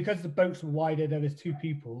 but because the boats were wider, there was 2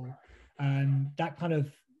 people, and that kind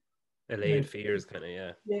of, Allayed fears, kind of,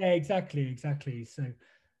 yeah. Yeah, exactly.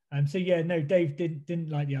 So yeah, no, Dave didn't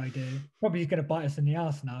like the idea. Probably he's going to bite us in the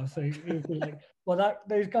ass now. So it would be like, well,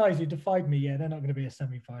 those guys who defied me, yeah, they're not going to be a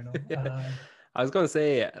semi-final. I was going to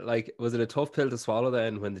say, like, was it a tough pill to swallow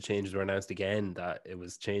then when the changes were announced again, that it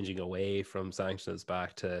was changing away from sanctions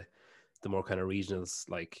back to the more kind of regional,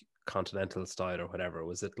 like continental style or whatever?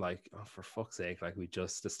 Was it like, oh, for fuck's sake, like we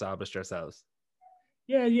just established ourselves?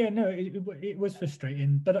 Yeah, no, it was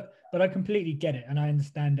frustrating, but I completely get it and I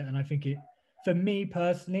understand it, and I think it, for me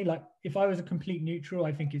personally, like if I was a complete neutral,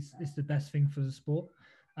 I think it's the best thing for the sport,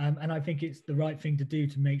 and I think it's the right thing to do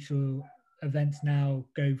to make sure events now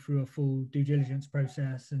go through a full due diligence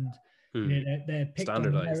process, and you know they're picked on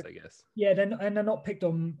Standardized, merit. I guess. Yeah, they're not picked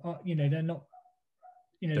on, you know, they're not,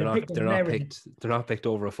 you know, They're they're not picked they're on not merit. picked they're not picked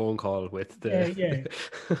over a phone call with Yeah, the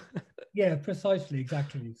yeah, yeah, precisely,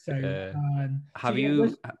 exactly. So have yeah, it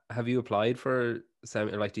was. you applied for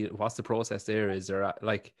semi, like, what's the process there? Is there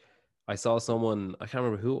like, I saw someone, I can't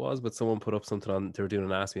remember who it was, but someone put up something on, they were doing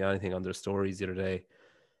an Ask Me Anything on their stories the other day,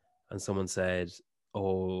 and someone said,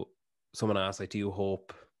 oh, someone asked, like, do you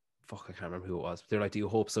hope, fuck, I can't remember who it was, but they're like, do you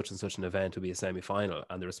hope such and such an event will be a semi-final?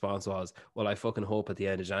 And the response was, well, I fucking hope at the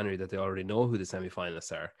end of January that they already know who the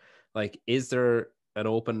semi-finalists are. Like, is there an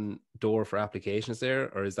open door for applications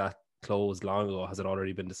there, or is that closed long ago? Has it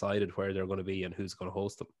already been decided where they're going to be and who's going to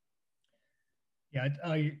host them? Yeah,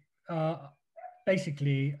 I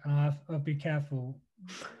basically, I'll be careful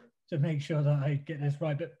to make sure that I get this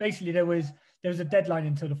right. But basically, there was a deadline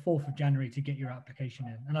until the 4th of January to get your application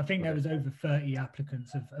in, and I think there Okay. was over 30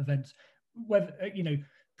 applicants of events, whether you know,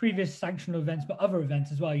 previous sanctional events, but other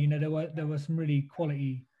events as well. You know, there were some really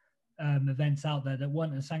quality events out there that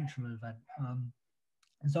weren't a sanctional event,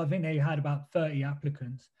 and so I think they had about 30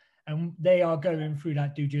 applicants, and they are going through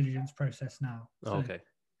that due diligence process now. Oh, So okay.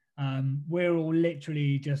 we're all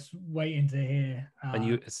literally just waiting to hear. And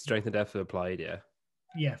you strength and depth applied, yeah.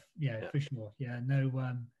 Yeah, Yeah. for sure. Yeah, no,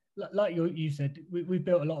 like you said, we've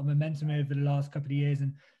built a lot of momentum over the last couple of years,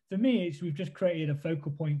 and for me, we've just created a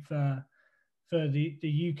focal point for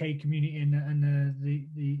the UK community and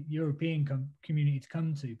the European community to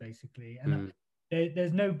come to, basically. And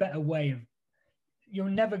there's no better way of, you're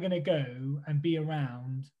never going to go and be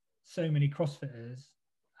around so many CrossFitters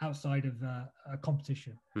outside of a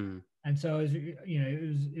competition. And so, as you know,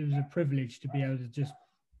 it was a privilege to be able to just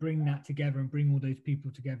bring that together and bring all those people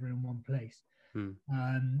together in one place.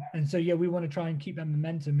 And so, yeah, we want to try and keep that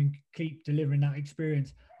momentum and keep delivering that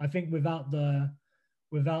experience. I think without the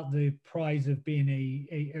prize of being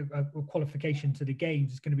a qualification to the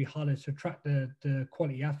games, it's going to be harder to attract the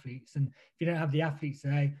quality athletes. And if you don't have the athletes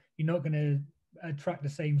there, you're not going to attract the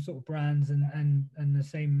same sort of brands and the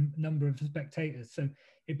same number of spectators. So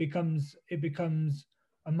it becomes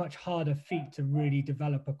a much harder feat to really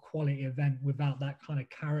develop a quality event without that kind of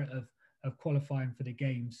carrot of qualifying for the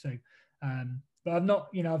games. So but I've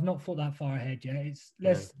not thought that far ahead yet. It's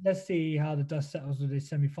let's see how the dust settles with this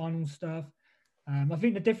semi-final stuff. I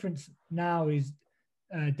think the difference now is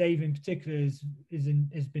Dave in particular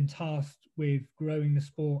has been tasked with growing the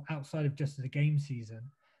sport outside of just the game season.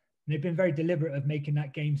 And they've been very deliberate of making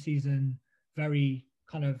that game season very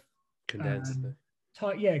kind of Condensed.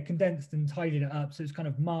 condensed and tidied it up. So it's kind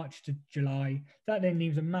of March to July. That then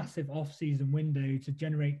leaves a massive off-season window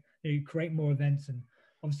to create more events. And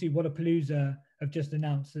obviously, Wodapalooza have just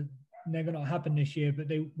announced that they're going to happen this year, but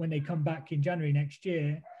when they come back in January next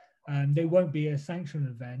year, they won't be a sanctioned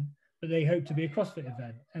event, but they hope to be a CrossFit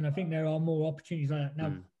event. And I think there are more opportunities like that.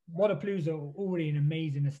 Now, Wodapalooza are already an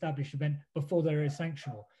amazing established event before there is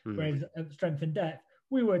sanctional, whereas at Strength and Depth,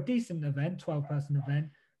 we were a decent event, 12-person event,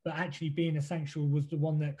 but actually being a sanctional was the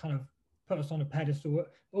one that kind of put us on a pedestal. It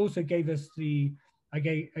also gave us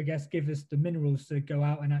give us the minerals to go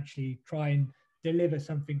out and actually try and deliver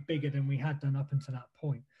something bigger than we had done up until that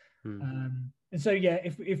point. And so, yeah,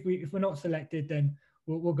 if we're not selected, then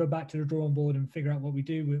we'll go back to the drawing board and figure out what we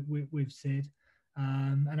do with Sid.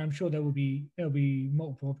 And I'm sure there'll be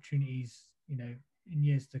multiple opportunities, in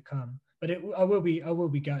years to come. But I will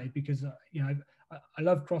be gutted because I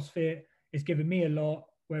love CrossFit. It's given me a lot,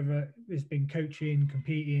 whether it's been coaching,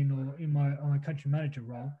 competing, or in my country manager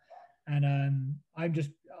role. And I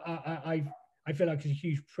feel like it's a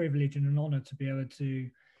huge privilege and an honor to be able to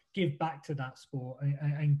give back to that sport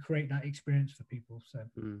and create that experience for people. So,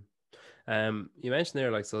 you mentioned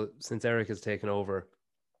there, like, so since Eric has taken over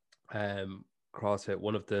CrossFit,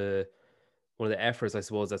 one of the efforts, I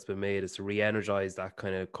suppose, that's been made is to re-energize that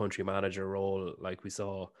kind of country manager role. Like we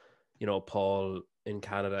saw, Paul in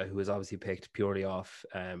Canada, who was obviously picked purely off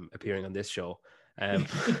appearing on this show.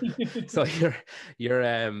 So you're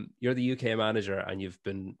the UK manager, and you've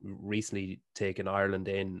been recently taken Ireland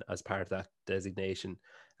in as part of that designation.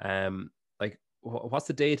 Like, what's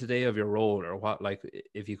the day-to-day of your role, or what, like,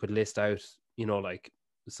 if you could list out, like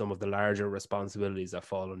some of the larger responsibilities that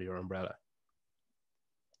fall under your umbrella?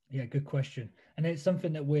 Yeah, good question. And it's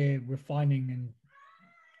something that we're refining and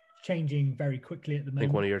changing very quickly at the moment. I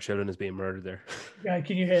think one of your children is being murdered there. Yeah,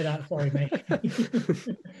 can you hear that? Sorry, mate.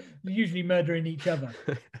 Usually murdering each other,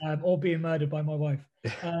 or being murdered by my wife.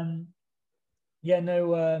 Yeah,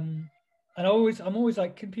 no. And I'm always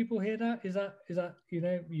like, can people hear that? Is that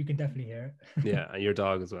you can definitely hear it. Yeah, and your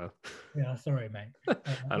dog as well. Yeah, sorry, mate.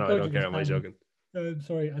 I know, I don't care. Am I joking? I'm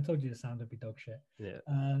sorry, I told you the sound would be dog shit. Yeah.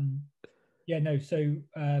 Yeah, no. So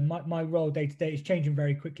my role day to day is changing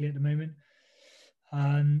very quickly at the moment.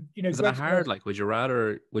 Is that hard? Like, would you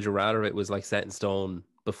rather it was like set in stone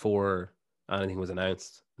before anything was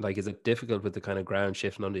announced? Like, is it difficult with the kind of ground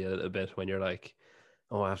shifting under you a little bit when you're like,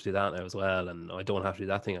 oh, I have to do that now as well, and I don't have to do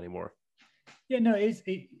that thing anymore? Yeah, no, it's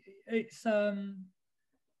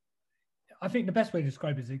I think the best way to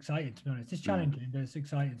describe it is exciting, to be honest. It's challenging, but it's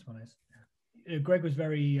exciting, to be honest. Greg was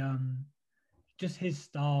very just his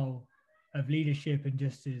style of leadership and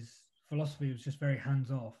just his philosophy was just very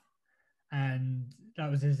hands-off. And that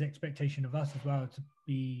was his expectation of us as well, to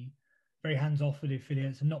be very hands-off with the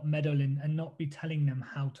affiliates and not meddling and not be telling them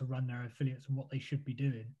how to run their affiliates and what they should be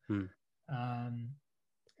doing.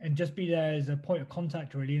 And just be there as a point of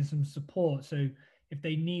contact, really, and some support. So if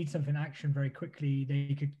they need something action very quickly,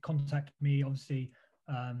 they could contact me. Obviously,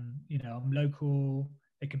 I'm local.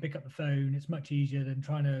 They can pick up the phone. It's much easier than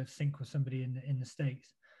trying to sync with somebody in the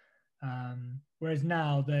States. Whereas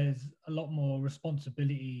now there's a lot more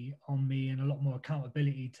responsibility on me and a lot more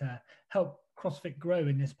accountability to help CrossFit grow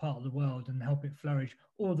in this part of the world and help it flourish,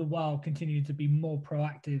 all the while continuing to be more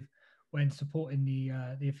proactive when supporting the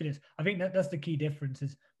affiliates. I think that's the key difference.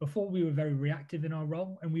 Is before we were very reactive in our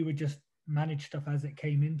role and we would just manage stuff as it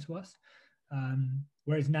came into us.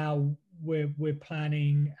 Whereas now we're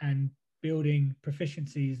planning and building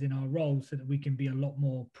proficiencies in our role so that we can be a lot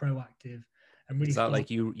more proactive. And really, is that like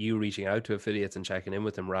you reaching out to affiliates and checking in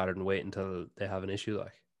with them rather than wait until they have an issue?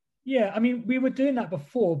 Like, yeah, I mean, we were doing that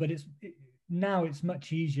before, but now it's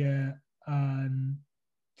much easier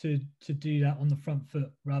to do that on the front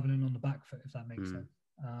foot rather than on the back foot, if that makes sense.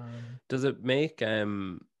 Does it make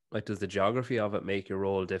does the geography of it make your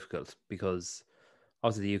role difficult? Because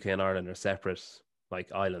obviously the UK and Ireland are separate,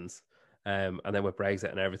 like, islands, and then with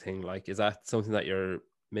Brexit and everything, like, is that something that you're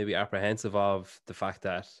maybe apprehensive of, the fact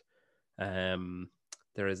that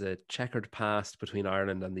there is a checkered past between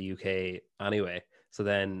Ireland and the UK anyway? So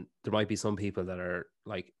then there might be some people that are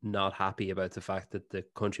like not happy about the fact that the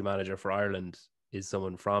country manager for Ireland is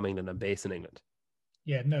someone from England and based in England.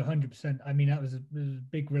 Yeah, no, 100%. I mean, that was a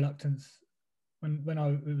big reluctance when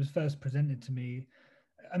it was first presented to me.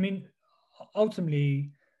 I mean,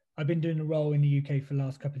 ultimately, I've been doing a role in the UK for the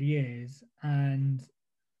last couple of years, and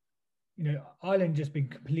Ireland just been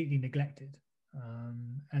completely neglected,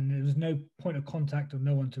 and there was no point of contact or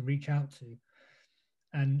no one to reach out to.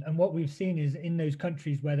 And what we've seen is in those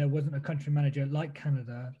countries where there wasn't a country manager, like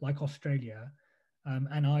Canada, like Australia,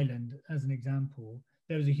 and Ireland, as an example,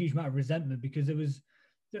 there was a huge amount of resentment because there was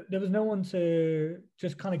there was no one to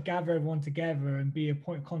just kind of gather everyone together and be a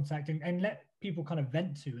point of contact, and let people kind of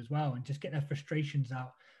vent to as well, and just get their frustrations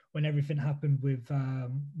out when everything happened with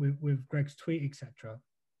Greg's tweet, etc.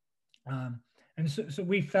 And so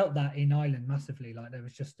we felt that in Ireland massively, like there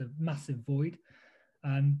was just a massive void.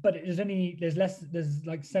 But there's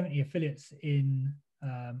like 70 affiliates in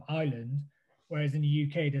Ireland, whereas in the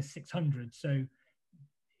UK there's 600. So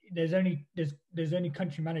there's only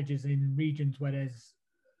country managers in regions where there's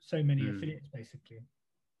so many affiliates, basically.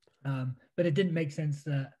 But it didn't make sense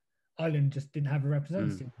that Ireland just didn't have a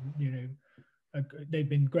representative. You know, they've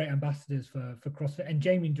been great ambassadors for CrossFit, and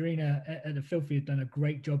Jamie and Dorina at the Filthy have done a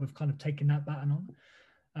great job of kind of taking that baton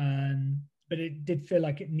on. But it did feel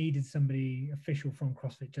like it needed somebody official from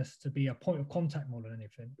CrossFit just to be a point of contact more than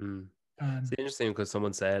anything. It's interesting because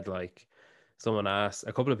someone said, like,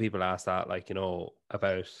 a couple of people asked that, like, you know,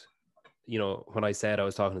 about, you know, when I said I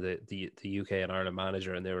was talking to the UK and Ireland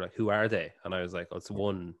manager, and they were like, who are they? And I was like, oh, it's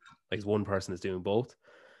one person is doing both.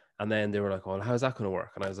 And then they were like, well, how's that going to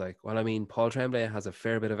work? And I was like, well, I mean, Paul Tremblay has a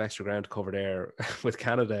fair bit of extra ground to cover there. With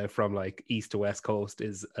Canada, from like east to west coast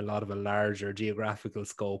is a lot of a larger geographical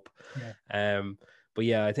scope. Yeah. But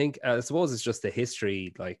yeah, I suppose it's just the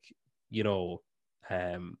history, like, you know,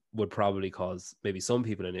 would probably cause maybe some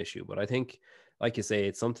people an issue. But I think, like you say,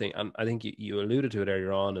 it's something, and I think you alluded to it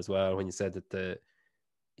earlier on as well when you said that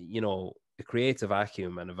you know, it creates a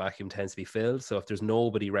vacuum, and a vacuum tends to be filled. So if there's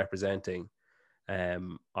nobody representing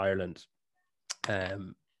Ireland,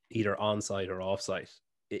 either on site or off site,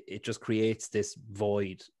 it just creates this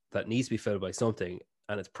void that needs to be filled by something.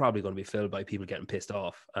 And it's probably going to be filled by people getting pissed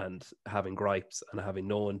off and having gripes and having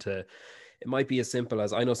no one to. It might be as simple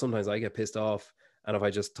as, I know sometimes I get pissed off, and if I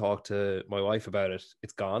just talk to my wife about it,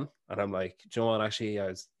 it's gone. And I'm like, John, actually, I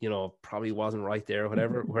was, you know, probably wasn't right there or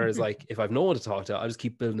whatever. Whereas, like, if I've no one to talk to, I'll just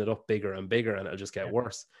keep building it up bigger and bigger, and it'll just get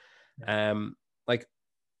worse. Like,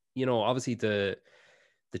 you know, obviously the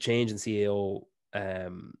change in CEO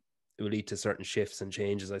will lead to certain shifts and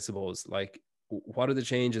changes, I suppose. Like, what are the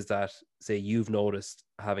changes that, say, you've noticed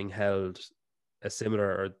having held a similar,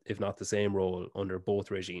 or if not the same, role under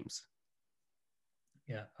both regimes?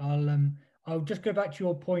 Yeah, I'll just go back to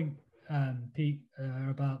your point, Pete,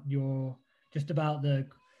 about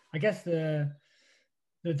I guess the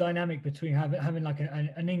dynamic between having like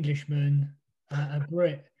an Englishman, a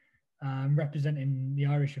Brit, representing the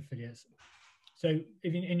Irish affiliates. So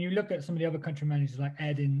you look at some of the other country managers, like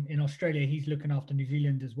Ed in Australia, he's looking after New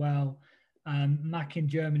Zealand as well. Mac in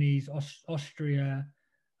Germany's Austria,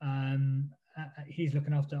 he's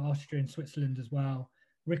looking after Austria and Switzerland as well.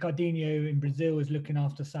 Ricardinho in Brazil is looking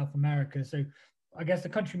after South America. So I guess the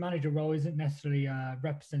country manager role isn't necessarily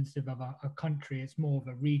representative of a country; it's more of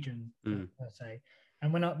a region per se.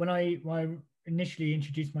 And when I initially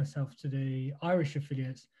introduced myself to the Irish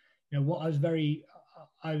affiliates, you know,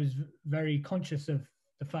 I was very conscious of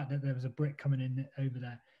the fact that there was a Brit coming in over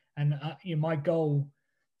there, and you know, my goal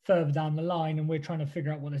further down the line, and we're trying to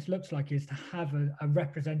figure out what this looks like, is to have a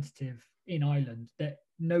representative in Ireland that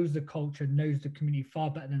knows the culture, knows the community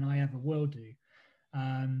far better than I ever will do.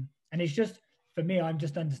 And it's just, for me, I'm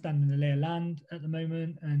just understanding the lay of land at the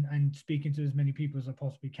moment, and speaking to as many people as I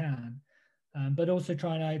possibly can, but also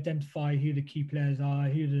trying to identify who the key players are,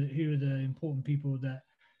 who are the important people that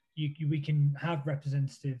we can have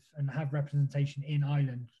representative and have representation in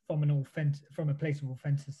Ireland from a place of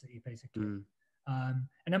authenticity, basically. And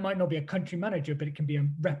that might not be a country manager, but it can be a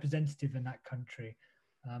representative in that country.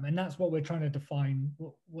 And that's what we're trying to define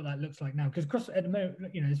what that looks like now. Because CrossFit at the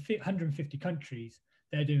moment, you know, there's 150 countries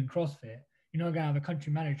they're doing CrossFit. You're not going to have a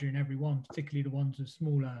country manager in every one, particularly the ones with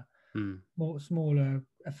smaller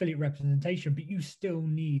affiliate representation. But you still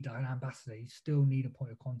need an ambassador. You still need a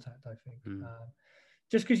point of contact, I think.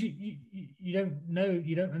 Just because you don't know,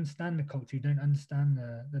 you don't understand the culture, you don't understand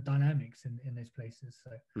the dynamics in those places.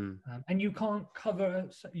 So and you can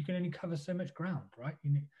only cover so much ground, right?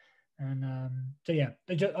 So yeah,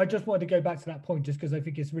 I just wanted to go back to that point, just because I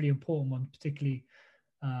think it's a really important one, particularly,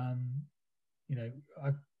 you know,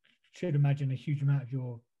 I should imagine a huge amount of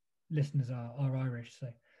your listeners are Irish. So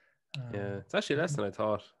yeah, it's actually less than I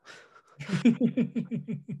thought. Is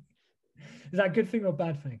that a good thing or a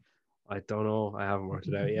bad thing? I don't know. I haven't worked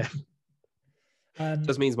it out yet.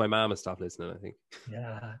 Just means my mom has stopped listening, I think.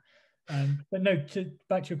 Yeah. But no,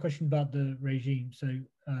 back to your question about the regime. So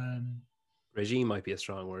regime might be a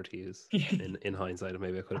strong word to use in hindsight, or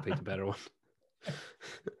maybe I could have picked a better one.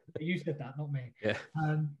 You said that, not me. Yeah.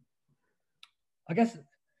 I guess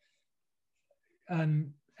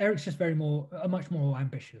Eric's just much more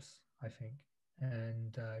ambitious, I think.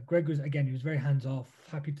 And Greg he was very hands off,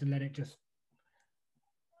 happy to let it just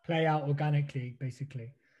play out organically,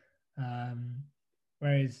 basically. Um,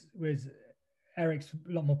 whereas Eric's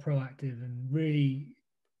a lot more proactive and really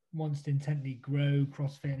wants to intently grow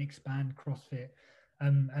CrossFit and expand CrossFit,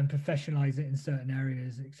 and professionalize it in certain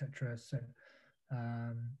areas, etc. So,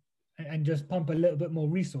 um, and just pump a little bit more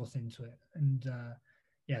resource into it. And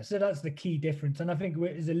yeah, so that's the key difference. And I think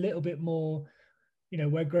it's a little bit more,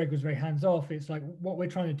 where Greg was very hands off. It's like what we're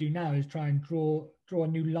trying to do now is try and draw a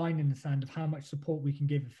new line in the sand of how much support we can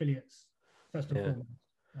give affiliates first and Yeah. foremost.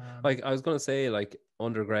 Like I was going to say, like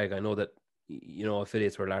under Greg, I know that,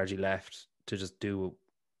 affiliates were largely left to just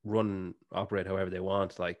operate however they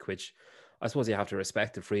want, like, which I suppose you have to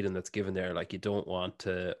respect the freedom that's given there. Like, you don't want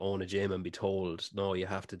to own a gym and be told, no, you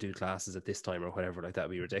have to do classes at this time or whatever, like that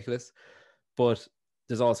would be ridiculous. But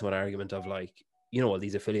there's also an argument of like,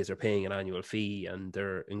 these affiliates are paying an annual fee and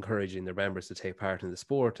they're encouraging their members to take part in the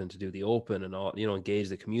sport and to do the open and all, engage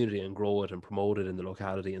the community and grow it and promote it in the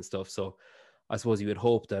locality and stuff. So I suppose you would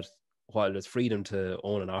hope that while there's freedom to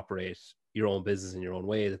own and operate your own business in your own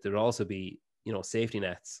way, that there would also be, safety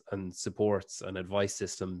nets and supports and advice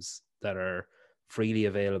systems that are freely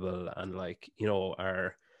available and like,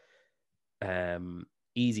 are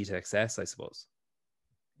easy to access, I suppose.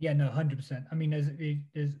 Yeah, no, 100%. I mean,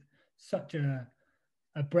 there's such a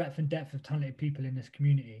breadth and depth of talented people in this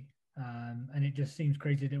community. And it just seems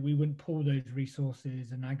crazy that we wouldn't pull those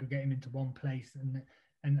resources and aggregate them into one place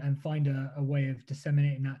and find a way of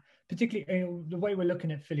disseminating that. Particularly, the way we're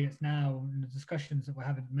looking at affiliates now and the discussions that we're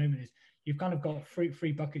having at the moment is you've kind of got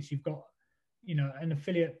three buckets. You've got, an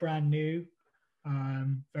affiliate brand new,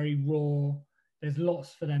 very raw. There's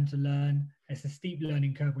lots for them to learn. It's a steep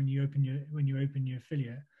learning curve when you open your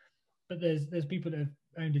affiliate. But there's people that have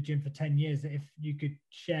owned a gym for 10 years that if you could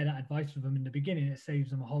share that advice with them in the beginning, it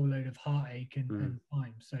saves them a whole load of heartache and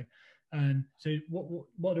time. So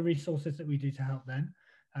what are the resources that we do to help them?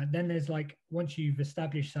 Then there's like, once you've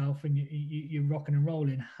established yourself and you're rocking and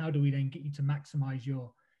rolling, how do we then get you to maximize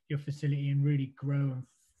your facility and really grow and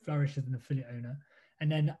flourish as an affiliate owner?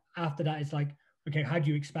 And then after that, it's like, okay, how do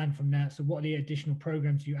you expand from there? So what are the additional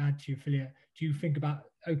programs you add to your affiliate? Do you think about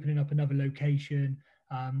opening up another location?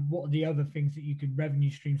 What are the other things that you can revenue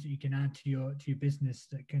streams that you can add to your business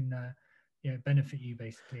that can benefit you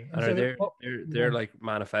basically? And are they're like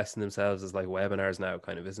manifesting themselves as like webinars now,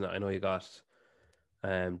 kind of, isn't it? I know you got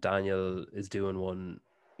Daniel is doing one,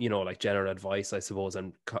 like general advice, I suppose,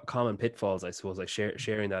 and common pitfalls, I suppose, like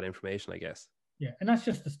sharing that information, I guess. Yeah, and that's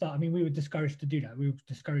just the start. I mean, we were discouraged to do that. We were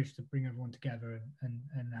discouraged to bring everyone together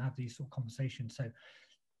and have these sort of conversations. So,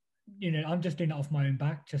 I'm just doing it off my own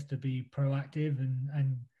back just to be proactive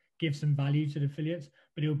and give some value to the affiliates,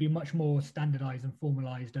 but it will be much more standardized and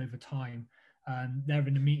formalized over time. They're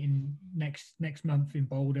in a meeting next month in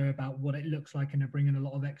Boulder about what it looks like, and they're bringing a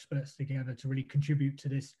lot of experts together to really contribute to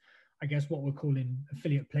this, I guess, what we're calling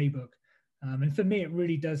affiliate playbook. And for me, it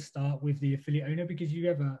really does start with the affiliate owner, because you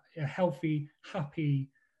have a healthy, happy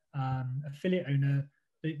affiliate owner.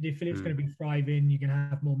 The affiliate's going to be thriving. You're going to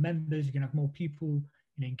have more members. You're going to have more people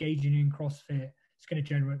engaging in CrossFit. It's going to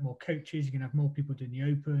generate more coaches. You're going to have more people doing the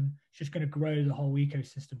open. It's just going to grow the whole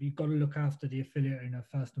ecosystem. But you've got to look after the affiliate owner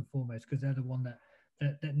first and foremost, because they're the one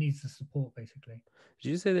that needs the support, basically. Did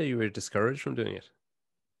you say that you were discouraged from doing it?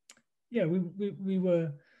 Yeah, we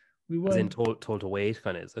were. We As in weren't told to wait,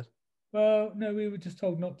 kind of, is it? Well, no, we were just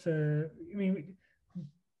told not to. I mean,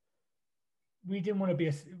 we didn't want to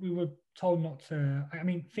be. We were told not to. I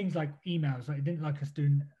mean, things like emails. Like, they didn't like us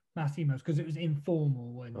doing mass emails because it was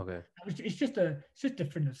informal, and Okay. it's just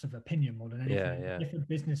difference of opinion more than anything. Yeah. Different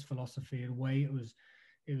business philosophy, the way it was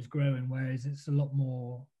growing. Whereas it's a lot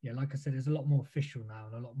more. Yeah, like I said, it's a lot more official now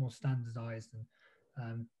and a lot more standardized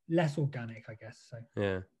and less organic, I guess. So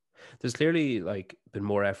Yeah, there's clearly like been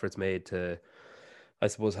more efforts made to, I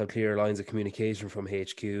suppose, have clear lines of communication from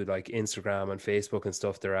HQ, like Instagram and Facebook and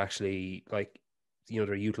stuff. They're actually like,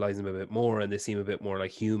 they're utilizing them a bit more, and they seem a bit more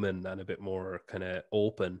like human and a bit more kind of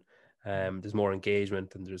open. There's more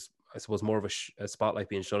engagement, and there's, I suppose, more of a spotlight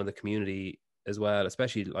being shown in the community as well,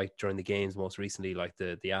 especially like during the games most recently. Like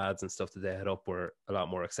the ads and stuff that they had up were a lot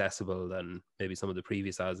more accessible than maybe some of the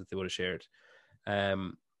previous ads that they would have shared.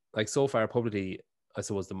 Like so far publicly, I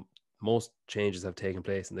suppose the most changes have taken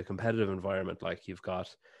place in the competitive environment. Like you've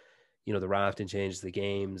got, the rafting changes, the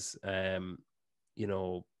games,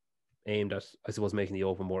 aimed at, I suppose, making the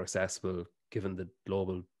open more accessible given the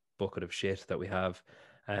global bucket of shit that we have.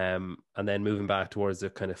 And then moving back towards the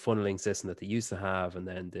kind of funneling system that they used to have, and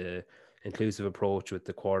then the inclusive approach with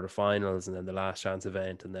the quarterfinals, and then the last chance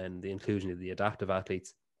event, and then the inclusion of the adaptive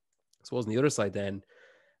athletes. I suppose on the other side then,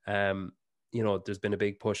 there's been a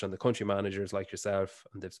big push on the country managers like yourself,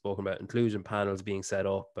 and they've spoken about inclusion panels being set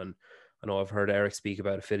up. And I know I've heard Eric speak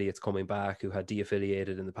about affiliates coming back who had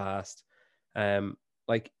de-affiliated in the past.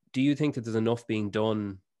 Like, do you think that there's enough being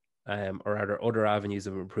done, or are there other avenues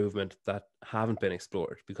of improvement that haven't been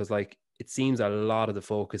explored? Because like it seems a lot of the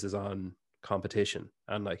focus is on competition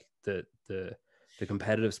and like the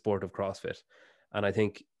competitive sport of CrossFit. And I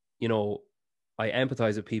think, you know, I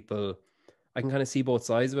empathize with people. I can kind of see both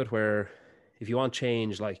sides of it where if you want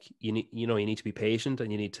change, like you need to be patient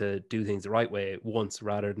and you need to do things the right way once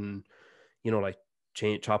rather than, like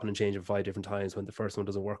chopping and changing 5 different times when the first one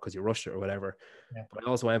doesn't work because you rushed it or whatever. Yeah. But I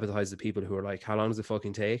also empathize with people who are like, how long does it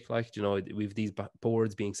fucking take? Like, we've these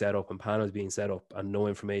boards being set up and panels being set up and no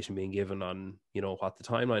information being given on, what the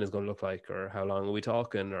timeline is going to look like or how long are we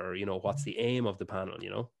talking or, what's the aim of the panel.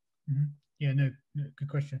 Mm-hmm. Yeah, no, good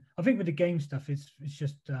question. I think with the game stuff, it's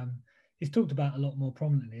just it's talked about a lot more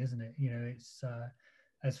prominently, isn't it? It's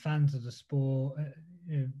as fans of the sport,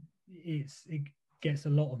 it gets a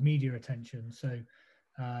lot of media attention, so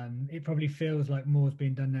it probably feels like more's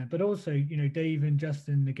being done there. But also, Dave and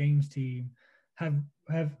Justin, the games team, have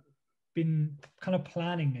have been kind of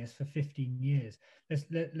planning this for 15 years.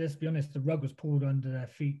 Let's be honest, the rug was pulled under their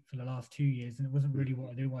feet for the last 2 years, and it wasn't really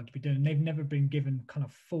what they wanted to be doing. And they've never been given kind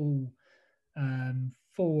of full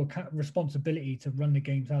responsibility to run the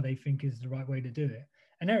games how they think is the right way to do it.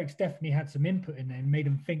 And Eric's definitely had some input in there and made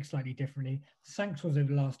them think slightly differently. Sanctions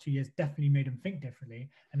over the last 2 years definitely made them think differently,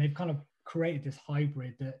 and they've kind of created this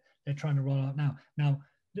hybrid that they're trying to roll out now. Now,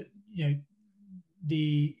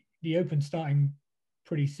 the Open starting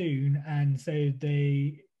pretty soon, and so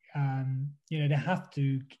they they have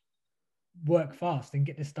to work fast and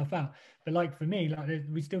get this stuff out. But like for me, like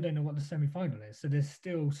we still don't know what the semi-final is, so there's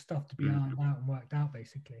still stuff to be ironed out and worked out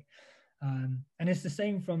basically. And it's the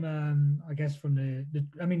same from I guess from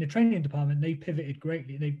the training department. They pivoted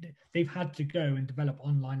greatly. They've had to go and develop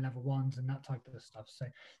online level ones and that type of stuff. So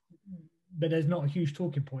but there's not a huge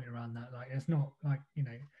talking point around that. Like it's not like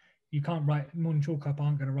you can't write. Morning Chalk Up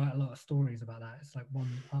aren't going to write a lot of stories about that. It's like one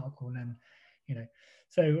article and then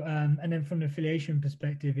so and then from the affiliation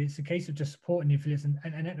perspective, it's a case of just supporting the affiliates, and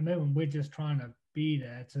at the moment we're just trying to be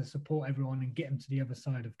there to support everyone and get them to the other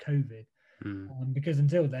side of COVID. Because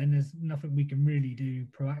until then, there's nothing we can really do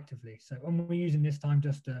proactively. So and we're using this time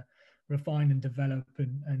just to refine and develop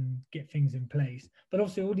and get things in place. But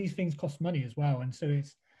obviously, all these things cost money as well, and so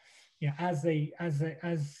it's as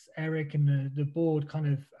Eric and the board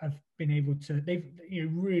kind of have been able to, they've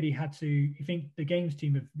really had to. You think the games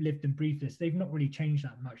team have lived and breathed this. They've not really changed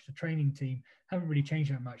that much. The training team haven't really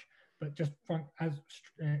changed that much. But just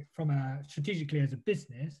strategically as a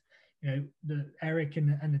business, the Eric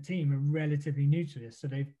and the team are relatively new to this, so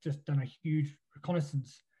they've just done a huge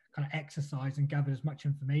reconnaissance kind of exercise and gathered as much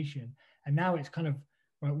information. And now it's kind of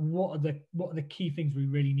right, what are the key things we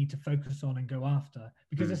really need to focus on and go after?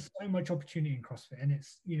 Because there's so much opportunity in CrossFit, and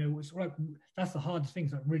it's it's like that's the hardest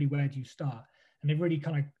things. Like really, where do you start? And they've really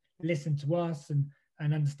kind of listened to us and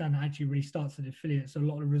understand that actually really starts at the affiliate. So a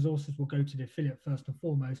lot of the resources will go to the affiliate first and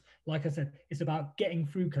foremost. Like I said, it's about getting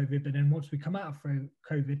through COVID, but then once we come out of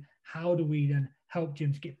COVID, how do we then help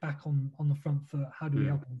gyms get back on the front foot? How do we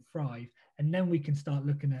help them thrive? And then we can start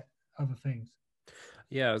looking at other things.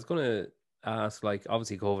 Yeah, I was going to ask, like,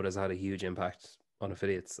 obviously COVID has had a huge impact on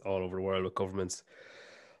affiliates all over the world with governments,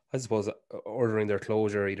 I suppose, ordering their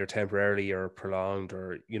closure either temporarily or prolonged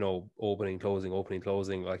or, opening,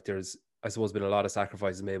 closing. Like there's, I suppose, been a lot of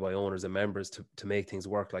sacrifices made by owners and members to make things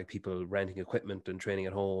work, like people renting equipment and training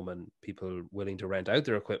at home and people willing to rent out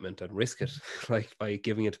their equipment and risk it, like by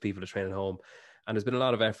giving it to people to train at home. And there's been a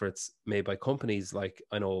lot of efforts made by companies like,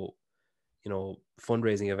 I know,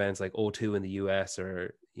 fundraising events like O2 in the US,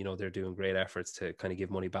 or, they're doing great efforts to kind of give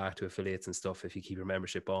money back to affiliates and stuff if you keep your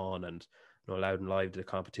membership on, and, Loud and Live did a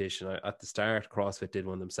competition. At the start, CrossFit did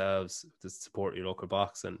one themselves to support your local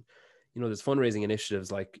box. And, there's fundraising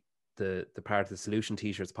initiatives like the part of the solution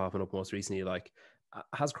t-shirts popping up most recently. Like,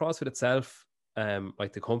 has CrossFit itself,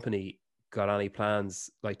 like the company, got any plans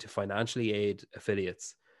like to financially aid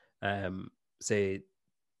affiliates, say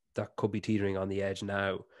that could be teetering on the edge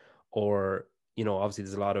now? Or, obviously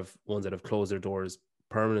there's a lot of ones that have closed their doors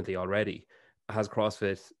permanently already. Has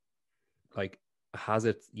CrossFit, like, has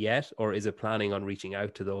it yet, or is it planning on reaching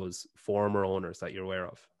out to those former owners that you're aware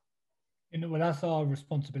of? Well, that's our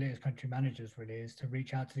responsibility as country managers, really, is to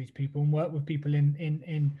reach out to these people and work with people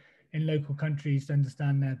in local countries to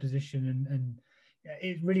understand their position. And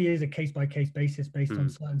it really is a case by case basis based on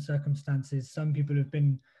certain circumstances. Some people have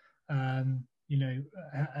been, have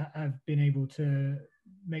been able to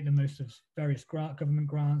make the most of various government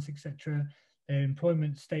grants, etc. Their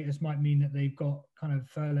employment status might mean that they've got kind of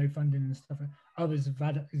furlough funding and stuff. Others have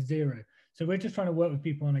had zero. So we're just trying to work with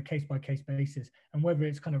people on a case by case basis, and whether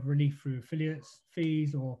it's kind of relief through affiliates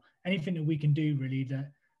fees or anything that we can do really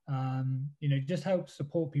that just helps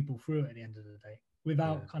support people through it at the end of the day,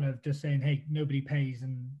 without kind of just saying, hey, nobody pays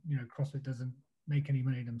and CrossFit doesn't make any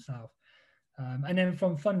money themselves. And then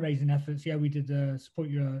from fundraising efforts, we did support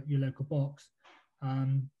your local box.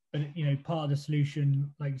 But part of the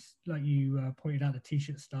solution, like you pointed out, the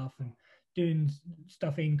t-shirt stuff and doing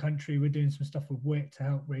stuff in country. We're doing some stuff with WIT to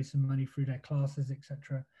help raise some money through their classes,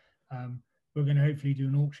 etc. We're going to hopefully do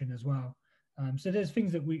an auction as well. So there's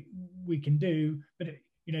things that we can do, but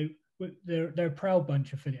they're a proud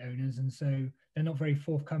bunch of affiliate owners, and so they're not very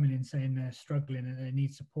forthcoming in saying they're struggling and they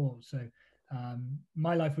need support. So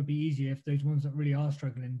my life would be easier if those ones that really are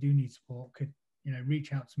struggling and do need support could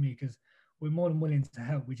reach out to me, because we're more than willing to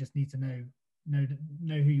help. We just need to know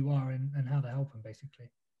who you are and how to help them, basically.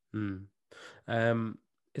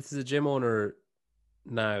 If there's a gym owner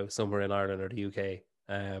now somewhere in Ireland or the UK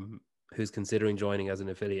who's considering joining as an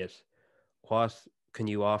affiliate, what can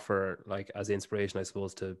you offer like as inspiration, I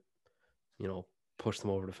suppose, to push them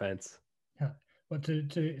over the fence? But so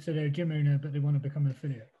they're a gym owner but they want to become an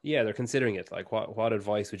affiliate? Yeah, they're considering it. Like what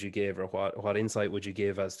advice would you give, or what insight would you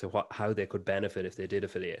give as to how they could benefit if they did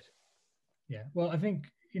affiliate? Yeah, well, I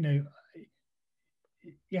think you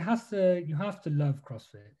have to love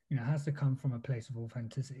CrossFit. It has to come from a place of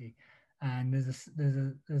authenticity, and there's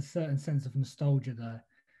a certain sense of nostalgia there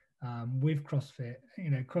with CrossFit.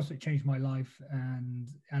 CrossFit changed my life, and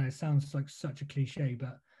it sounds like such a cliche,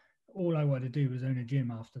 but all I wanted to do was own a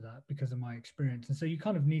gym after that because of my experience. And so you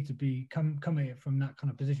kind of need to come at it from that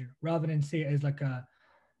kind of position, rather than see it as like a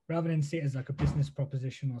business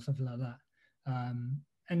proposition or something like that.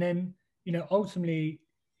 And then ultimately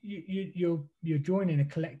you're joining a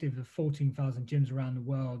collective of 14,000 gyms around the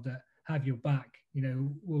world that have your back,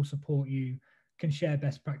 will support you, can share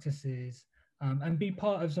best practices, and be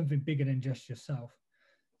part of something bigger than just yourself.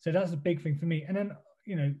 So that's a big thing for me. And then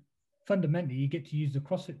fundamentally you get to use the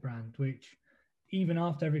CrossFit brand, which even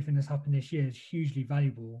after everything that's happened this year is hugely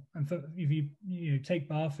valuable. And if you take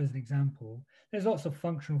Bath as an example, there's lots of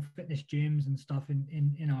functional fitness gyms and stuff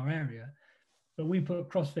in our area, but we put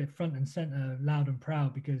CrossFit front and center, loud and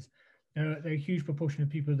proud, because there are a huge proportion of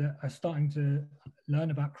people that are starting to learn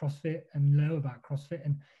about CrossFit and know about CrossFit,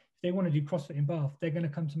 and if they want to do CrossFit in Bath, they're going to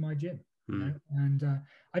come to my gym. And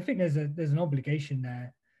I think there's an obligation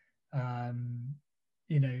there.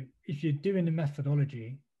 If you're doing the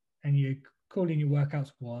methodology and you're calling your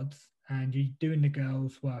workouts Wods and you're doing the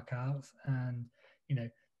girls' workouts, and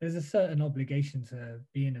there's a certain obligation to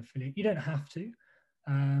be an affiliate. You don't have to,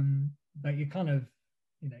 but you kind of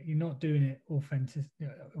you're not doing it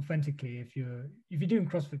authentically if you're doing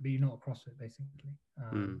CrossFit, but you're not a CrossFit, basically.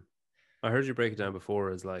 I heard you break it down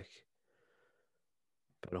before as like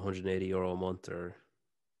about €180 a month or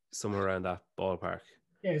somewhere around that ballpark.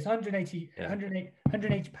 Yeah, it's 180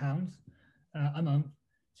 pounds a month.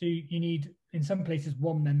 So you need, in some places,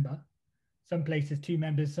 one member, some places 2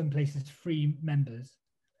 members, some places 3 members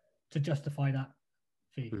to justify that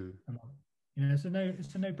fee a month. It's a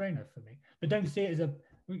no-brainer for me. But don't see it as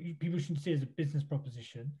people shouldn't see it as a business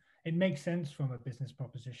proposition. It makes sense from a business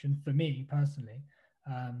proposition for me personally,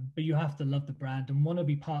 but you have to love the brand and want to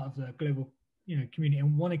be part of the global community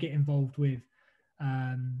and want to get involved with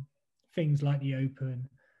things like the Open.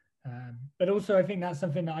 But also I think that's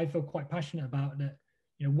something that I feel quite passionate about, that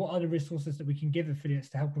what are the resources that we can give affiliates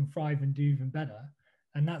to help them thrive and do even better.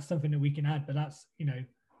 And that's something that we can add. But that's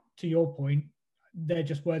to your point, they're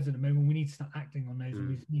just words at the moment. We need to start acting on those, and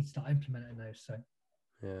we need to start implementing those.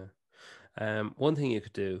 So one thing you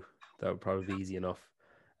could do that would probably be easy enough.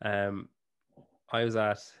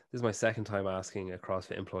 This is my second time asking a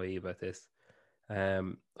CrossFit employee about this. I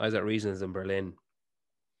was at Regionals in Berlin,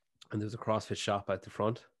 and there was a CrossFit shop at the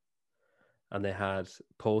front, and they had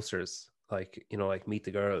posters like Meet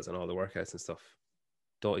the Girls and all the workouts and stuff.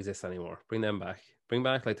 Don't exist anymore. Bring them back. Bring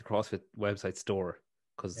back like the CrossFit website store,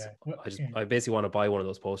 because I basically want to buy one of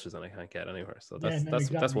those posters and I can't get anywhere. So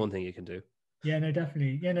that's one thing you can do. Yeah, no,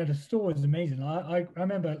 definitely. Yeah, no, the store is amazing. I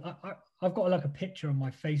remember I've got like a picture on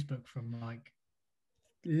my Facebook from like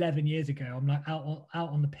 11 years ago. I'm like out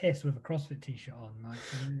on the piss with a CrossFit t-shirt on,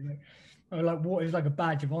 like what is like a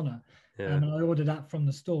badge of honor. And I ordered that from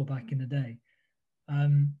the store back in the day.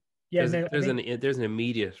 There's an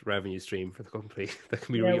immediate revenue stream for the company that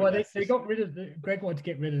can be well, they got rid of Greg wanted to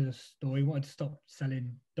get rid of the store. He wanted to stop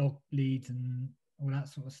selling dog leads and all that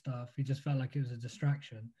sort of stuff. He just felt like it was a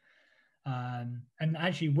distraction. And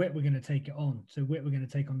actually WIT were going to take it on. So WIT were going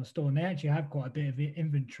to take on the store, and they actually have quite a bit of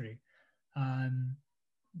inventory.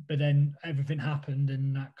 But then everything happened,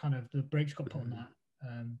 and that kind of the brakes got put on that.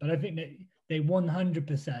 But I think that they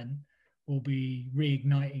 100% will be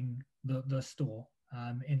reigniting the store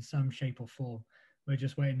in some shape or form. We're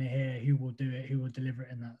just waiting to hear who will do it, who will deliver it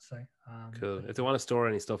in that. So cool. If they want to store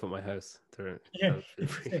any stuff at my house, feel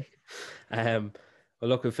free. Well,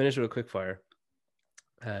 look, we'll finish with a quick fire.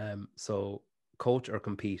 So coach or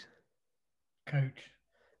compete? Coach.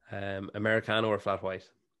 Americano or flat white?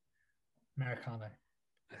 Americano.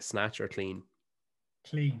 Snatch or clean?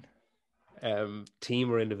 Clean.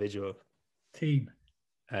 Team or individual? Team.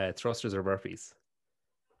 Thrusters or burpees?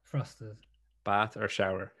 Thrusters. Bath or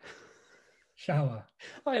shower? Shower.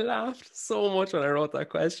 I laughed so much when I wrote that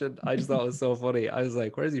question. I just thought it was so funny. I was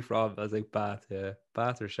like, where's he from? I was like, bath, yeah.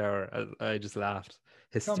 Bath or shower? I just laughed.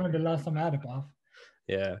 I can't remember the last time I had a bath.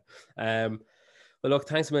 Yeah. Well, look,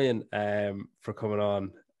 thanks a million for coming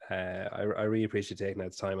on. I really appreciate you taking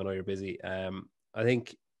out the time. I know you're busy. I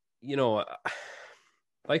think, you know,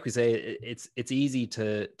 like we say, it's easy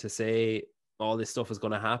to say all this stuff is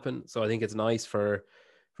going to happen. So I think it's nice for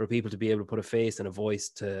people to be able to put a face and a voice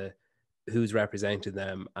to who's representing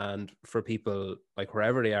them, and for people like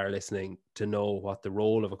wherever they are listening to know what the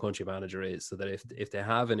role of a country manager is, so that if they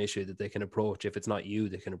have an issue that they can approach, if it's not you,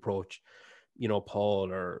 they can approach, you know,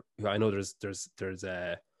 Paul, or I know there's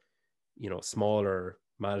you know, smaller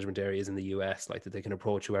management areas in the US like that they can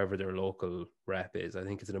approach whoever their local rep is. I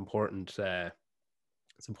think it's an important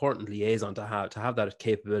liaison to have that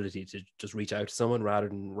capability to just reach out to someone rather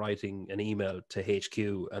than writing an email to HQ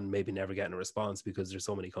and maybe never getting a response because there's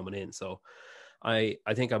so many coming in. So I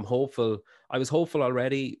think I'm hopeful. I was hopeful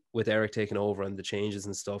already with Eric taking over and the changes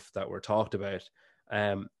and stuff that were talked about.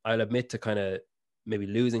 I'll admit to kind of maybe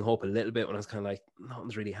losing hope a little bit when I was kind of like,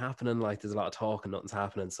 nothing's really happening. Like there's a lot of talk and nothing's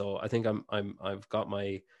happening. So I think I've got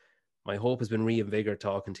my hope has been reinvigorated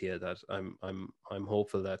talking to you, that I'm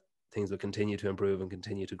hopeful that things will continue to improve and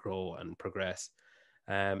continue to grow and progress.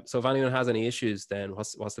 So if anyone has any issues, then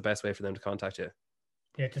what's the best way for them to contact you?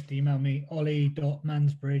 Yeah, just email me,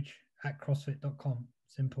 ollie.mansbridge@crossfit.com.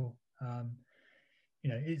 Simple. You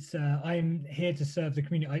know, it's I'm here to serve the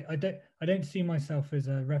community. I don't see myself as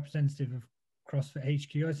a representative of CrossFit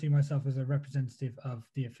HQ. I see myself as a representative of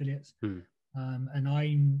the affiliates. And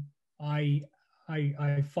I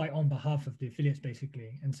fight on behalf of the affiliates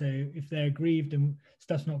basically. And so if they're aggrieved and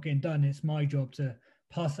stuff's not getting done, it's my job to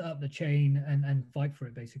pass it up the chain and fight for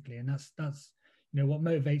it basically. And that's you know what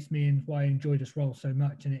motivates me and why I enjoy this role so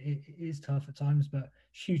much. And it is tough at times, but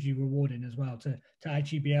hugely rewarding as well to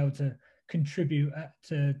actually be able to contribute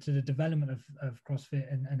to the development of CrossFit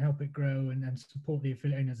and help it grow and support the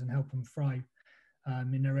affiliate owners and help them thrive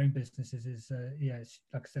in their own businesses is it's,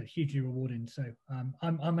 like I said, hugely rewarding. So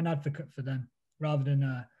I'm an advocate for them rather than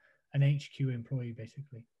an HQ employee,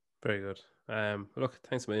 basically. Very good. Look,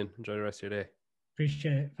 thanks a million. Enjoy the rest of your day.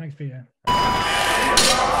 Appreciate it. Thanks, Peter.